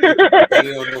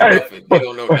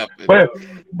don't know nothing.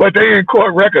 But they in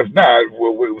court records now.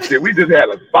 We just had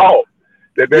a thought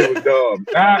that they were dumb.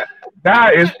 Now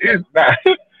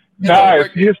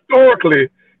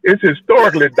it's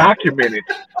historically documented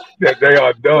that they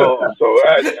are dumb. So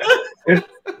it's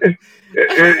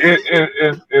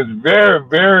very,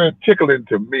 very tickling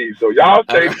to me. So y'all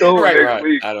stay tuned next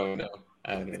week. I don't know.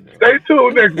 Stay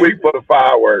tuned next week for the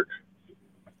fireworks.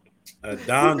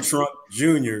 Don Trump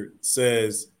Jr.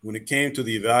 says, when it came to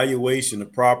the evaluation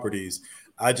of properties,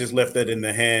 I just left that in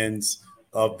the hands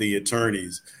of the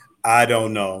attorneys. I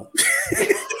don't know.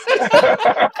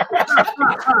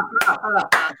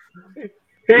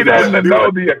 He doesn't know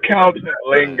the accountant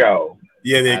lingo.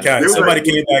 Yeah, the accountant. Somebody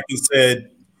came back and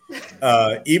said,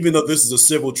 even though this is a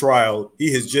civil trial,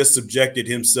 he has just subjected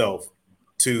himself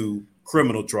to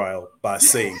criminal trial by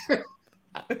saying.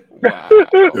 Wow.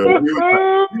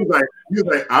 He was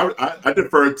like, I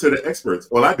defer to the experts.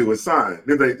 All I do is sign.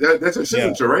 They're like, that's a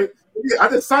signature, right? Yeah, I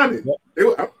just signed it. I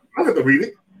don't have to read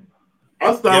it.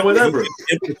 I'll sign whatever. He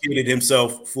implicated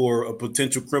himself for a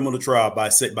potential criminal trial by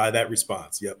that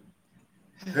response. Yep.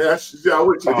 Yeah, if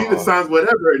he just signs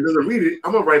whatever and doesn't read it,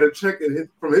 I'm gonna write a check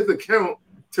from his account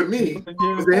to me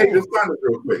and say, hey, just sign it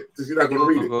real quick because you're not gonna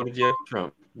read it. Go to Jeff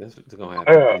Trump. That's what's gonna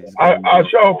happen. I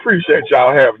sure appreciate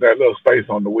y'all having that little space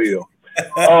on the wheel.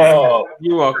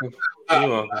 You're welcome.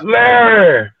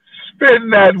 Larry, spin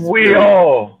that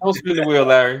wheel. Don't spin the wheel,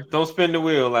 Larry. Don't spin the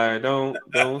wheel, Larry. Don't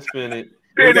spin it.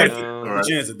 Spin it. A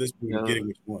chance at this point of getting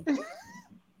which one. You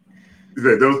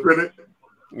said don't spin it?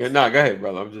 Yeah, no, go ahead,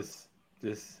 brother. I'm just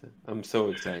I'm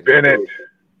so excited. Spin it.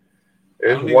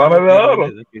 It's one or the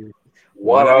other.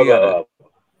 One or the other.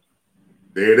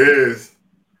 There it is.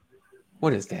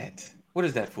 What is that? What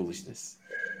is that foolishness?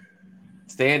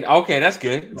 Okay, that's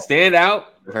good. Stand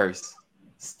out verse.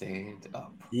 Stand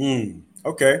up.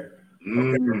 Okay.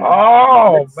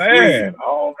 Oh, man.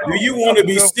 Oh, do you want to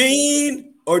be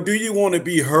seen or do you want to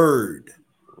be heard?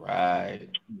 Right.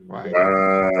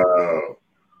 Wow.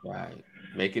 Right.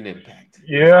 Make an impact.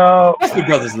 Yeah. That's what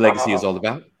Brothers Legacy is all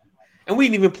about. And we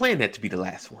didn't even plan that to be the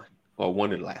last one. Or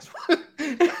one of the last ones.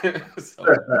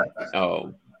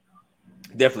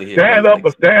 Definitely. Stand up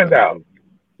or stand out.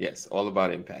 Yes, all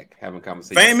about impact. Having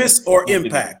conversations. Famous or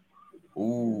impact?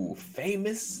 Ooh,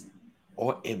 famous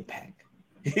or impact?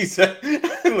 He said,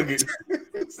 look at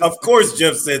Of course,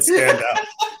 Jeff said stand out.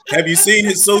 Have you seen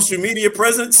his social media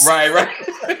presence? Right.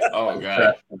 Oh,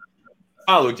 God.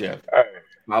 Follow Jeff.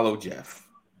 Follow Jeff.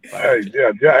 Hey,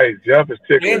 Jeff is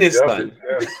tickling. And his son.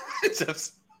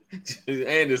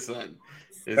 And his son.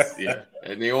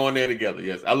 And they're on there together.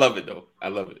 Yes, I love it, though. I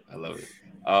love it.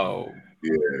 Oh,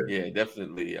 yeah,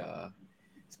 definitely.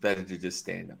 It's better to just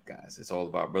stand up, guys. It's all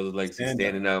about Brother Legacy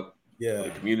standing up for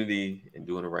the community and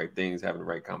doing the right things, having the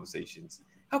right conversations,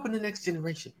 helping the next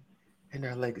generation and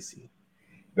our legacy.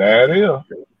 That is.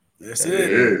 Yes, it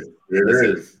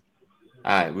is.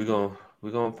 All right, we're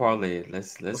gonna parlay it.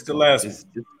 Let's What's the last one?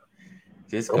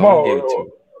 Just go and give it to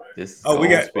him. We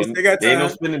got time. There ain't no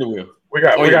spinning the wheel. We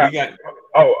got. He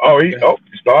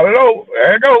started over.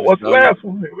 There you go. What's the last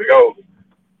one? Here we go.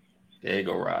 There you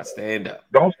go, Rod. Stand up.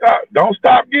 Don't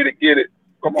stop. Get it.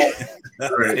 Come on. I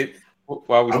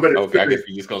guess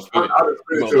we just gonna spin it. I'll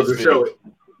spin it to show it.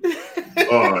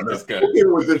 Oh, no. That's good.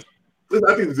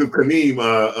 I think it's a Kaneem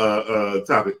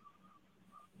topic.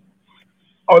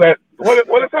 Oh, that what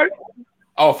is that?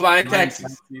 Oh, flying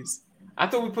taxis. I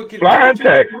thought we put flying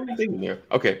taxis in there.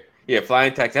 Okay, yeah,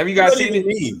 flying taxis. Have you guys seen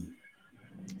it?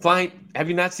 Flying? Have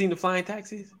you not seen the flying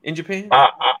taxis in Japan?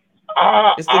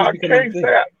 I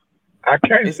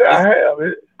can't say I have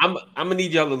it. I'm gonna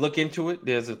need y'all to look into it.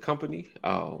 There's a company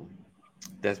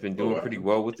that's been doing pretty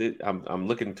well with it. I'm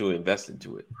looking to invest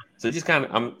into it. So just kind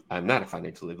of, I'm not a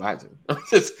financial advisor.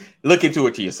 Just look into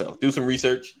it to yourself. Do some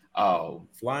research.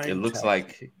 It looks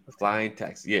like flying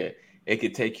taxi. Yeah, it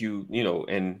could take you,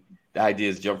 and the idea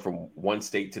is jump from one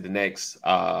state to the next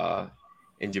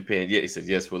in Japan. Yeah, he says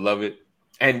yes, we'll love it.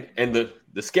 And the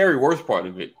scary worst part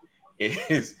of it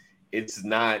is it's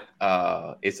not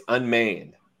it's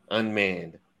unmanned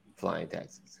flying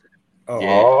taxis. Oh, yeah.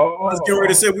 I was getting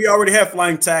ready to say we already have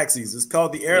flying taxis. It's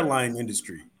called the airline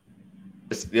industry.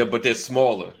 But they're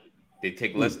smaller. They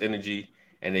take less energy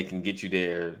and they can get you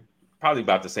there probably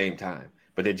about the same time.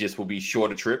 But they just will be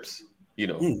shorter trips, So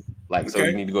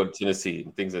you need to go to Tennessee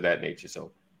and things of that nature.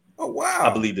 So I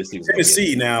believe this is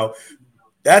Tennessee now.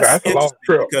 That's a long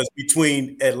trip because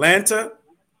between Atlanta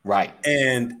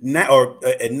and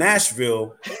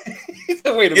Nashville, it's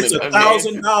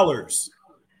 $1,000.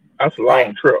 That's a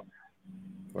long trip.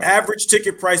 Right. Average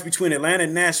ticket price between Atlanta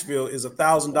and Nashville is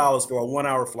 $1,000 for a 1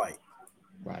 hour flight.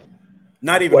 Right.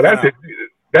 Not even. Well, that's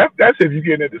if you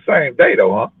get it the same day,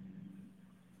 though, huh?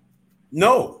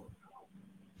 No.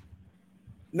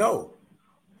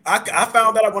 I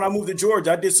found that out when I moved to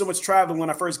Georgia. I did so much traveling when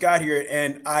I first got here,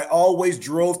 and I always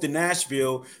drove to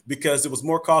Nashville because it was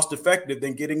more cost effective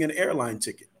than getting an airline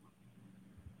ticket.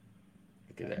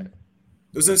 Look at that.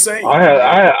 It was insane.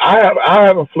 I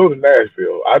haven't flew to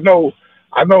Nashville. I know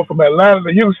I know from Atlanta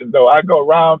to Houston though, I go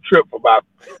round trip for about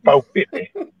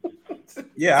 $450.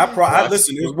 Yeah, I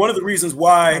listen. It was one of the reasons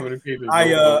why I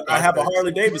have a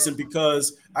Harley Davidson,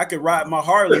 because I could ride my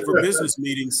Harley for business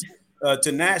meetings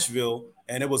to Nashville,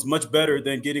 and it was much better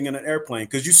than getting in an airplane,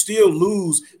 because you still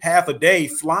lose half a day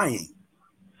flying.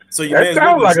 So you that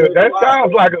sounds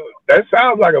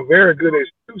like a very good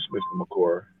excuse, Mr.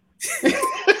 McCoy.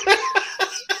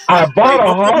 I bought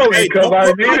a Harley because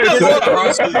I needed to.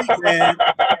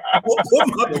 Put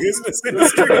my business in the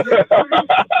street.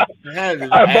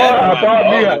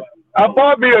 I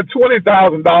bought me a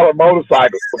 $20,000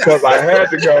 motorcycle because I had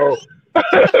to go.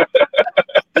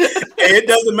 It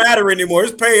doesn't matter anymore.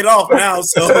 It's paid off now.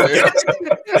 So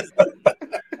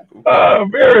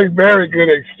very, very good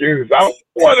excuse. I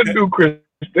want to do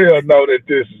Christelle know that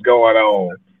this is going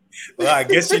on. Well, I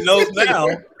guess she knows now.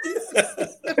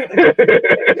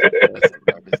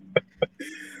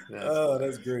 Oh,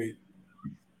 that's great.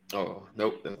 Oh,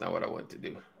 nope, that's not what I wanted to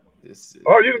do. You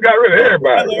got rid of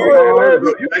everybody.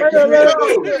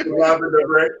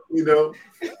 You know.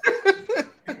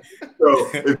 So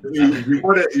if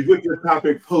you get your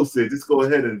topic posted, just go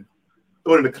ahead and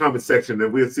throw it in the comment section,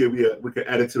 and we'll see if we can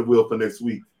add it to the wheel for next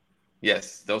week.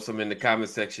 Yes, throw some in the comment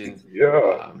section.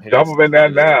 Yeah, dump them in there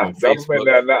now. And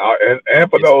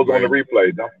for those on the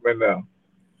replay, dump them in now.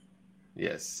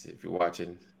 Yes, if you're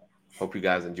watching, hope you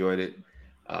guys enjoyed it.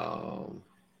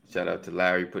 Shout out to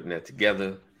Larry putting that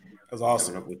together. That's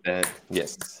awesome. Up with that.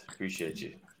 Yes, appreciate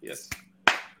you. Yes,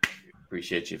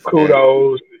 appreciate you.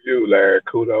 Kudos to you, Larry.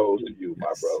 Kudos to you,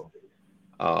 my bro.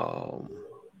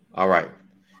 All right,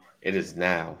 it is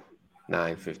now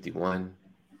 9:51.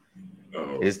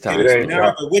 It's time.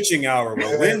 Now the witching hour.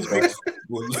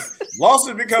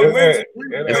 Losses become wins.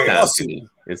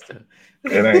 It's time.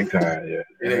 It ain't time yet.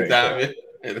 It ain't time yet.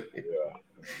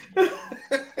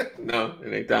 No,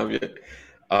 it ain't time yet.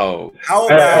 Oh, how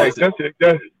about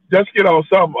just get on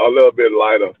something a little bit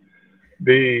lighter.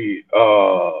 The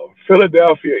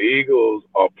Philadelphia Eagles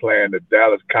are playing the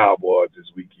Dallas Cowboys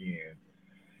this weekend.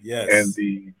 Yes. And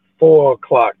the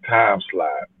 4:00 time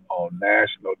slot on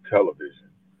national television.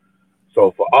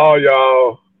 So for all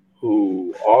y'all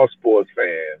who are sports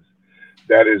fans,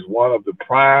 that is one of the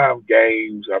prime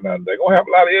games. I mean, they're gonna have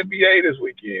a lot of NBA this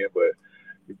weekend, but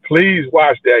please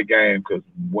watch that game, because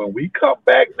when we come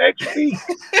back next week,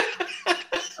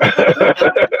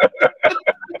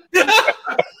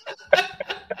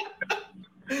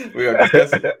 we are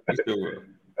discussing.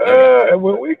 And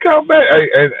when we come back,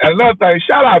 and another thing,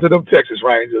 shout out to them Texas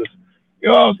Rangers. You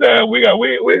know what I'm saying?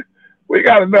 We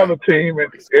got another team in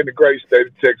the great state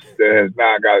of Texas that has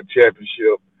now got a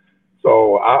championship.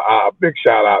 So a big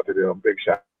shout out to them. Big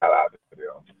shout out to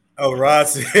them. Oh, Rod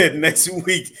said next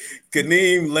week,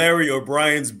 Kaneem, Larry, or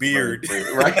Brian's beard.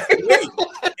 Right.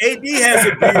 AD has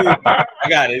a beard. I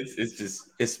got it.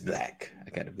 It's black. I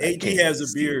got it. AD has a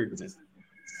beard.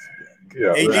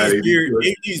 Yeah,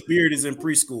 AD's beard is in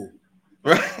preschool.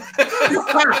 Right. There you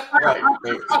go.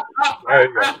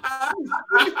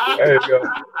 There you go.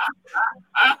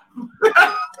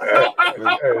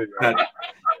 There you go.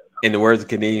 In the words of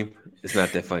Kaneem, it's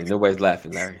not that funny. Nobody's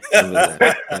laughing, Larry.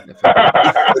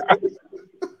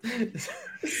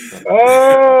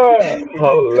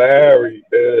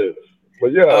 Hilarious.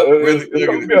 But yeah,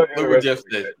 look what Jeff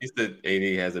said. He said AD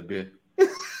has a beard.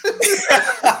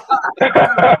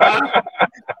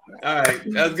 All right,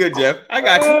 that's good, Jeff. I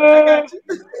got you.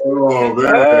 Oh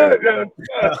man!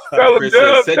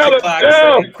 Set your clocks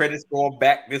and credits going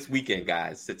back this weekend,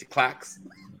 guys. Set your clocks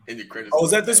and your credits. Oh, is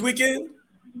that this weekend?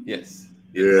 Yes.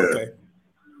 Yeah. Okay.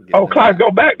 Oh, clocks go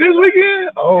back this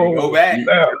weekend? Oh, go back.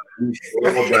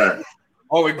 Go back.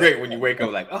 Always great when you wake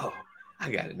up like, oh, I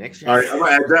got an extra. All right, I'm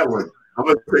gonna add that one. I'm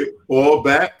gonna say fall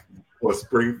back or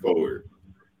spring forward.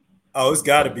 Oh, it's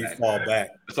got to be fall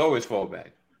back. It's always fall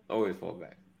back. Always fall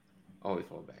back. Always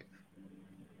fall back.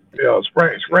 Yeah,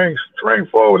 spring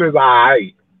forward is all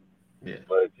right. Yeah.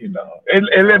 But, you know, and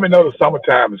let me know the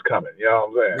summertime is coming. You know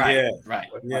what I'm saying? Right.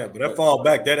 Yeah, but that fall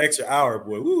back, that extra hour,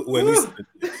 boy. Well, at least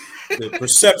the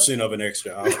perception of an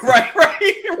extra hour. Right.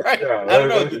 Yeah, I don't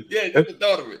know. Yeah, just the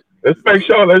thought of it. Let's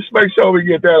make sure we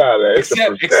get that out of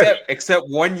there. Except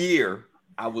 1 year,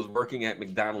 I was working at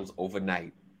McDonald's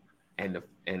overnight, and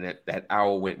that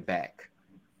hour went back,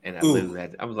 and I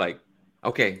was like,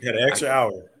 okay, yeah, the extra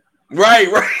hour. Right.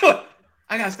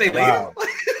 I gotta stay later. Wow.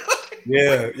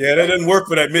 Yeah, that doesn't work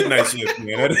for that midnight shift,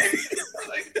 man.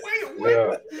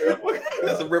 Wait.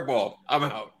 That's a ripoff. I'm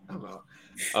out.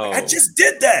 I just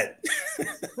did that.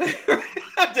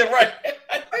 I did right.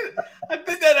 I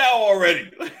did that hour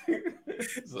already.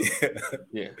 So,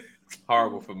 yeah,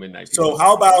 horrible for midnight. So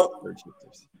how about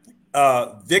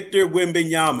Victor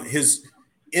Wembanyama, his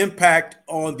impact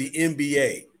on the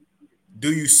NBA.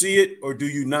 Do you see it or do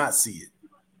you not see it?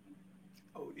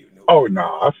 Oh no,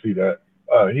 I see that.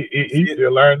 He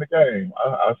still learning the game.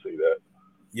 I see that.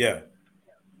 Yeah.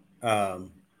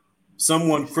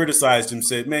 Someone criticized him,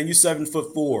 said, "Man, you're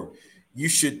 7'4". You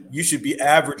should be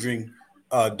averaging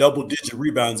double-digit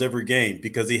rebounds every game,"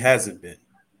 because he hasn't been.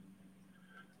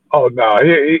 Oh no,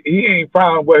 he ain't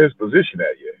found what his position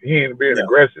at yet. He ain't being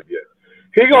aggressive yet.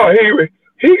 He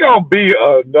gonna be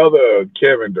another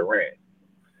Kevin Durant.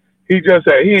 He just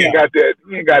said he ain't got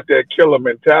that killer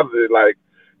mentality like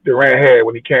Durant had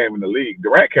when he came in the league.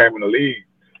 Durant came in the league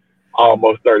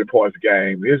almost 30 points a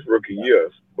game his rookie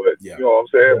years, but you know what I'm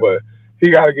saying. But he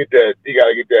got to get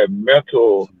that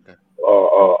mental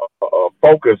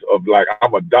focus of like,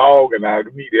 I'm a dog and I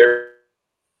need everybody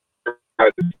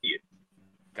to see it.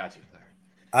 Got you.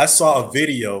 I saw a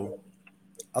video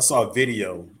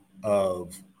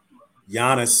of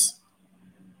Giannis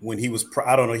when he was,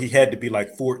 I don't know, he had to be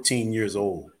like 14 years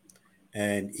old.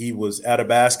 And he was at a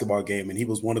basketball game, and he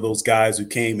was one of those guys who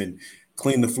came and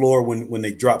cleaned the floor when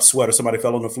they dropped sweat or somebody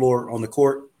fell on the floor on the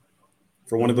court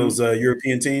for one of those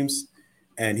European teams.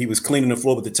 And he was cleaning the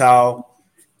floor with the towel.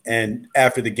 And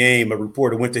after the game, a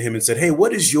reporter went to him and said, "Hey,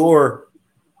 what is your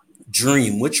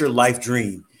dream? What's your life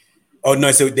dream?" Oh,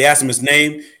 no. So they asked him his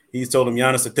name. He told him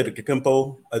Giannis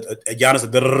Antetokounmpo. Giannis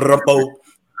Antetokounmpo.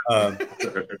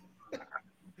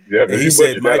 And he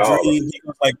said, "My dream," he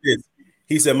was like this.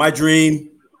 He said, "My dream,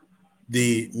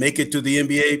 make it to the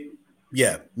NBA.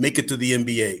 Yeah, make it to the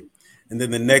NBA." And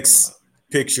then the next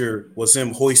picture was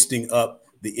him hoisting up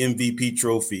the MVP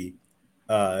trophy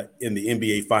in the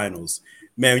NBA Finals.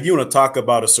 Man, you want to talk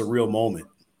about a surreal moment.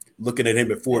 Looking at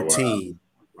him at 14,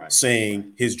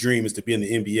 saying his dream is to be in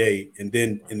the NBA, and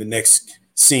then in the next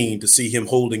scene to see him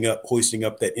hoisting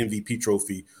up that MVP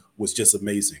trophy was just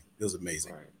amazing. It was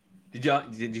amazing. Right. Did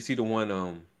you see the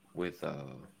one with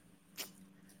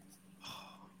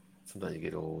sometimes you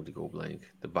get old, you go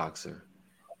blank, the boxer,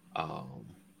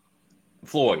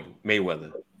 Floyd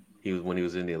Mayweather. When he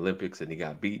was in the Olympics and he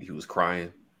got beat, he was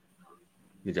crying.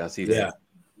 Did y'all see that?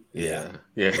 Yeah.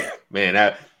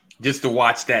 Man, just to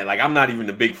watch that, like, I'm not even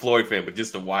a big Floyd fan, but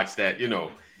just to watch that,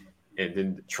 and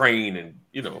then train and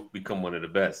become one of the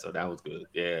best. So that was good.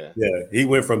 Yeah. He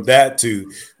went from that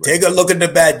to take a look at the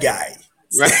bad guy.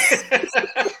 Right.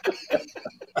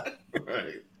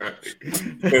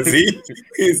 Because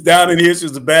he's down in here.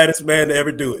 She's the baddest man to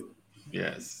ever do it.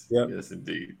 Yes. Yep. Yes,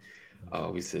 indeed.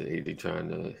 We said they're trying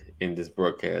to end this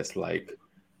broadcast like,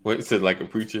 what is it, like a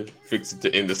preacher? Fix it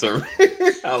to end the sermon.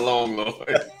 How long,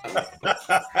 Lord?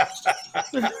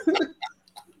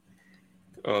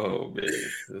 Oh,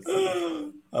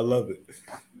 man. I love it.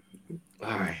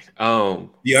 All right.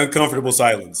 The uncomfortable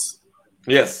silence.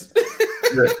 Yes.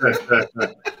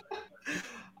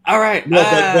 All right.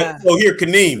 So here,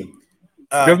 Kaneem.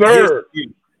 Yes, sir.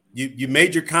 You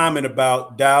made your comment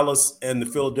about Dallas and the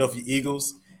Philadelphia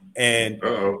Eagles, and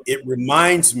it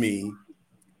reminds me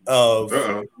of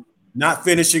not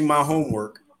finishing my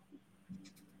homework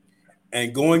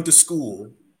and going to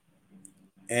school,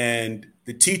 and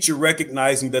the teacher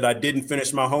recognizing that I didn't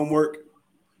finish my homework,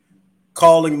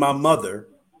 calling my mother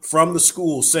from the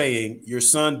school saying, "Your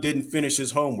son didn't finish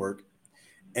his homework,"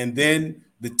 and then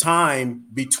the time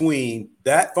between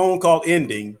that phone call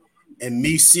ending and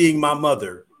me seeing my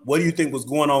mother, what do you think was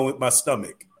going on with my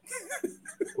stomach?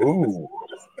 Ooh.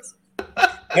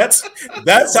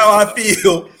 That's how I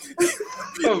feel.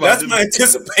 That's my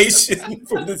anticipation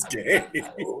for this game.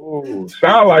 Ooh,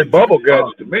 sound like bubble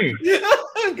guts to me.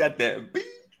 Got that.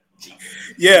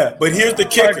 Yeah, but here's the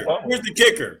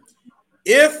kicker.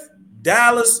 If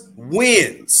Dallas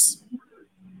wins,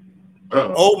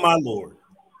 oh my Lord,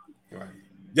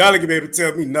 y'all ain't gonna be able to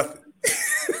tell me nothing.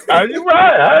 You're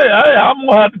right. I'm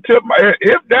gonna have to tip my hat.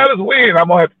 If Dallas wins, I'm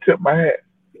gonna have to tip my hat.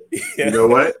 Yeah. You know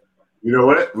what?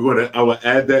 I will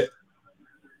add that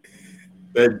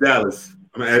Dallas.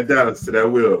 I'm gonna add Dallas to that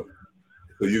wheel.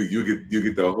 So you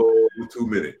get the whole 2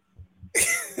 minutes.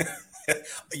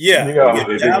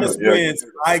 If Dallas wins,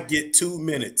 I get 2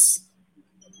 minutes.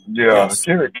 Yeah, yes.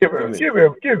 Give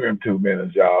him 2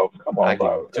 minutes, y'all. Come on,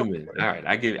 Bob. 2 minutes. All right,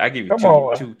 I give you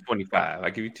 225. I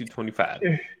give you 225.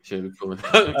 Shirley pulling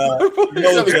out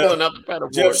the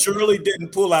paddleboard. Jeff Shirley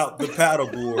didn't pull out the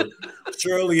paddleboard.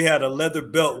 Shirley had a leather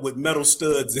belt with metal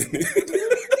studs in it.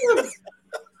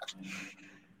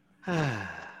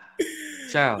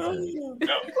 Child.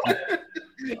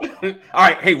 All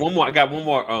right, hey, one more. I got one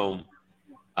more.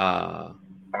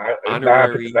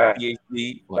 Honorary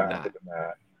PhD or not?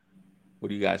 What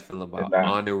do you guys feel about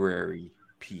honorary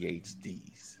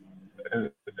PhDs?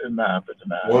 59.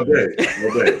 All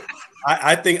day.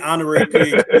 I think honorary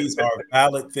PhDs are a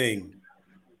valid thing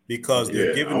because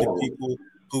they're given to people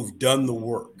who've done the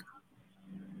work.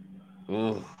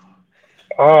 Boys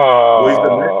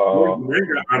the men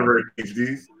got honorary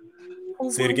PhDs.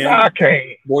 Say it again. I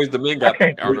can't. Boys the men got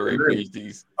honorary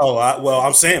PhDs. Oh,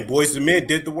 I'm saying boys the men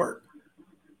did the work.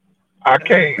 I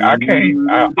can't. I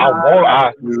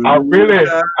really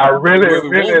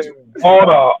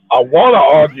wanna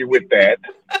argue with that,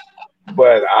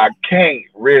 but I can't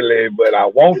really. But I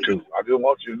want to. I just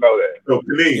want you to know that. So,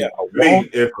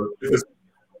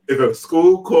 if a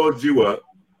school called you up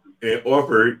and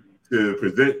offered to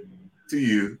present to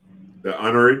you the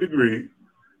honorary degree,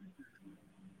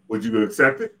 would you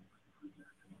accept it?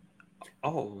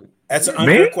 Oh, that's an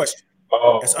unfair question.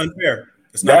 It's unfair.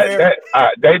 It's not fair.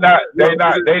 They not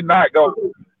go.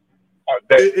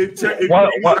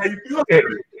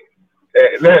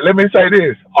 Let me say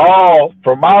this.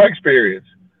 From my experience,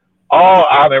 all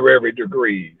honorary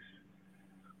degrees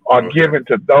are given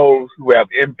to those who have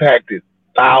impacted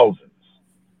thousands.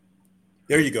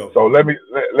 There you go. So let me.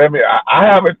 I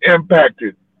haven't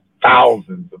impacted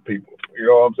thousands of people. You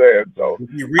know what I'm saying? So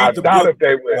you read the book.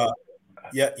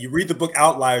 You read the book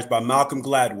Outliers by Malcolm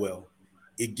Gladwell.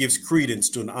 It gives credence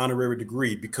to an honorary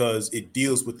degree because it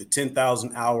deals with the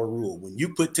 10,000 hour rule. When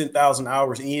you put 10,000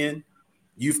 hours in,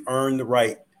 you've earned the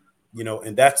right,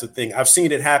 and that's the thing. I've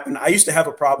seen it happen. I used to have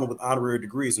a problem with honorary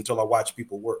degrees until I watched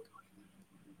people work.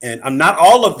 And I'm not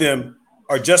all of them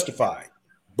are justified,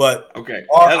 but okay.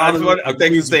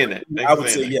 Thank you for saying that. I would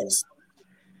say yes.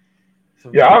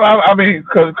 Yeah, I mean,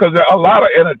 because a lot of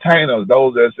entertainers,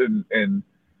 those that's in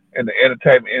the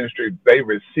entertainment industry, they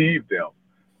receive them.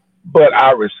 But I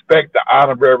respect the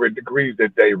honorary degrees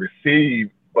that they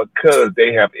receive because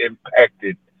they have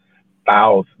impacted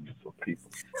thousands of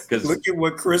people. Look at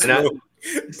what Chris wrote.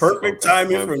 Perfect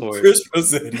timing from Chris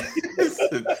Rossetti.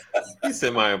 He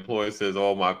said my employer says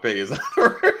all my pay is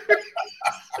honorary.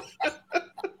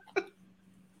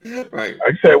 Right.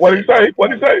 I said, what did he say? What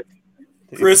did he say?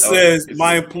 Chris says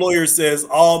my employer says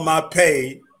all my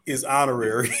pay is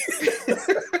honorary.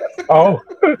 Oh.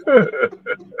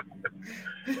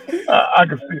 I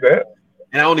can see that.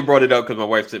 And I only brought it up because my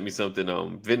wife sent me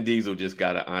something. Vin Diesel just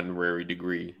got an honorary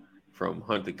degree from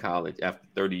Hunter College after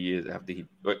 30 years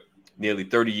nearly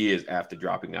 30 years after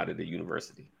dropping out of the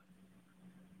university.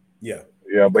 Yeah,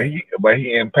 but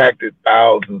he impacted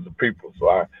thousands of people.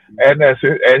 So that's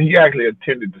it. And he actually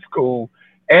attended the school,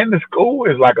 and the school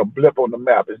is like a blip on the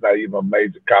map. It's not even a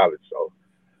major college. So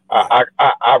I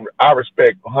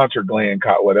respect Hunter Glen,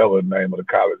 whatever the name of the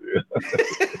college is.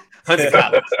 Hunter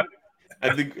College.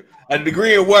 A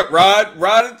degree in what, Rod?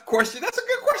 Rod, question. That's a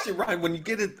good question, Rod. When you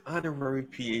get an honorary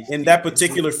PhD in that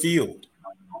particular field.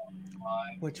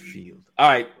 Which field? All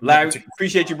right, Larry.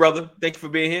 Appreciate you, brother. Thank you for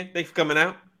being here. Thanks for coming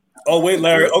out. Oh, wait,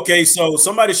 Larry. Okay, so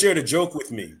somebody shared a joke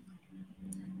with me,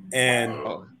 and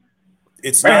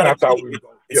it's not a clean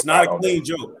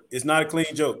joke. It's not a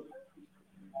clean joke,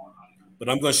 but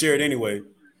I'm going to share it anyway.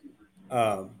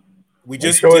 We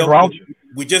just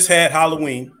had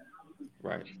Halloween,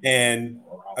 right? And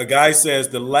a guy says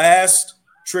the last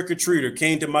trick-or-treater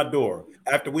came to my door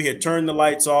after we had turned the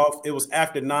lights off. It was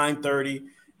after 9:30,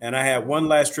 and I had one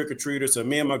last trick-or-treater. So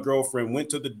me and my girlfriend went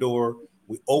to the door.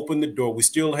 We opened the door. We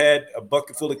still had a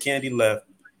bucket full of candy left.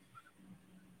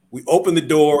 We opened the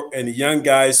door, and the young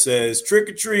guy says, "Trick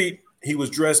or treat." He was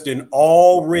dressed in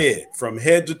all red from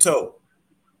head to toe.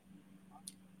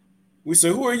 We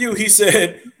said, "Who are you?" He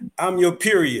said, "I'm your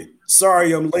period.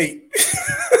 Sorry, I'm late."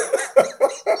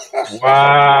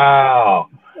 Wow.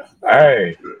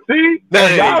 Hey, see? Y'all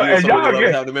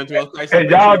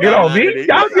get on me.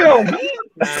 Y'all get on me.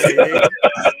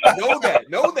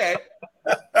 Know that.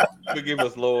 Forgive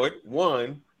us, Lord.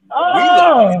 One, we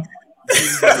love you.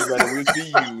 We'll see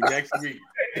you next week.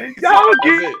 Y'all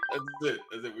That's it.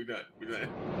 We're done.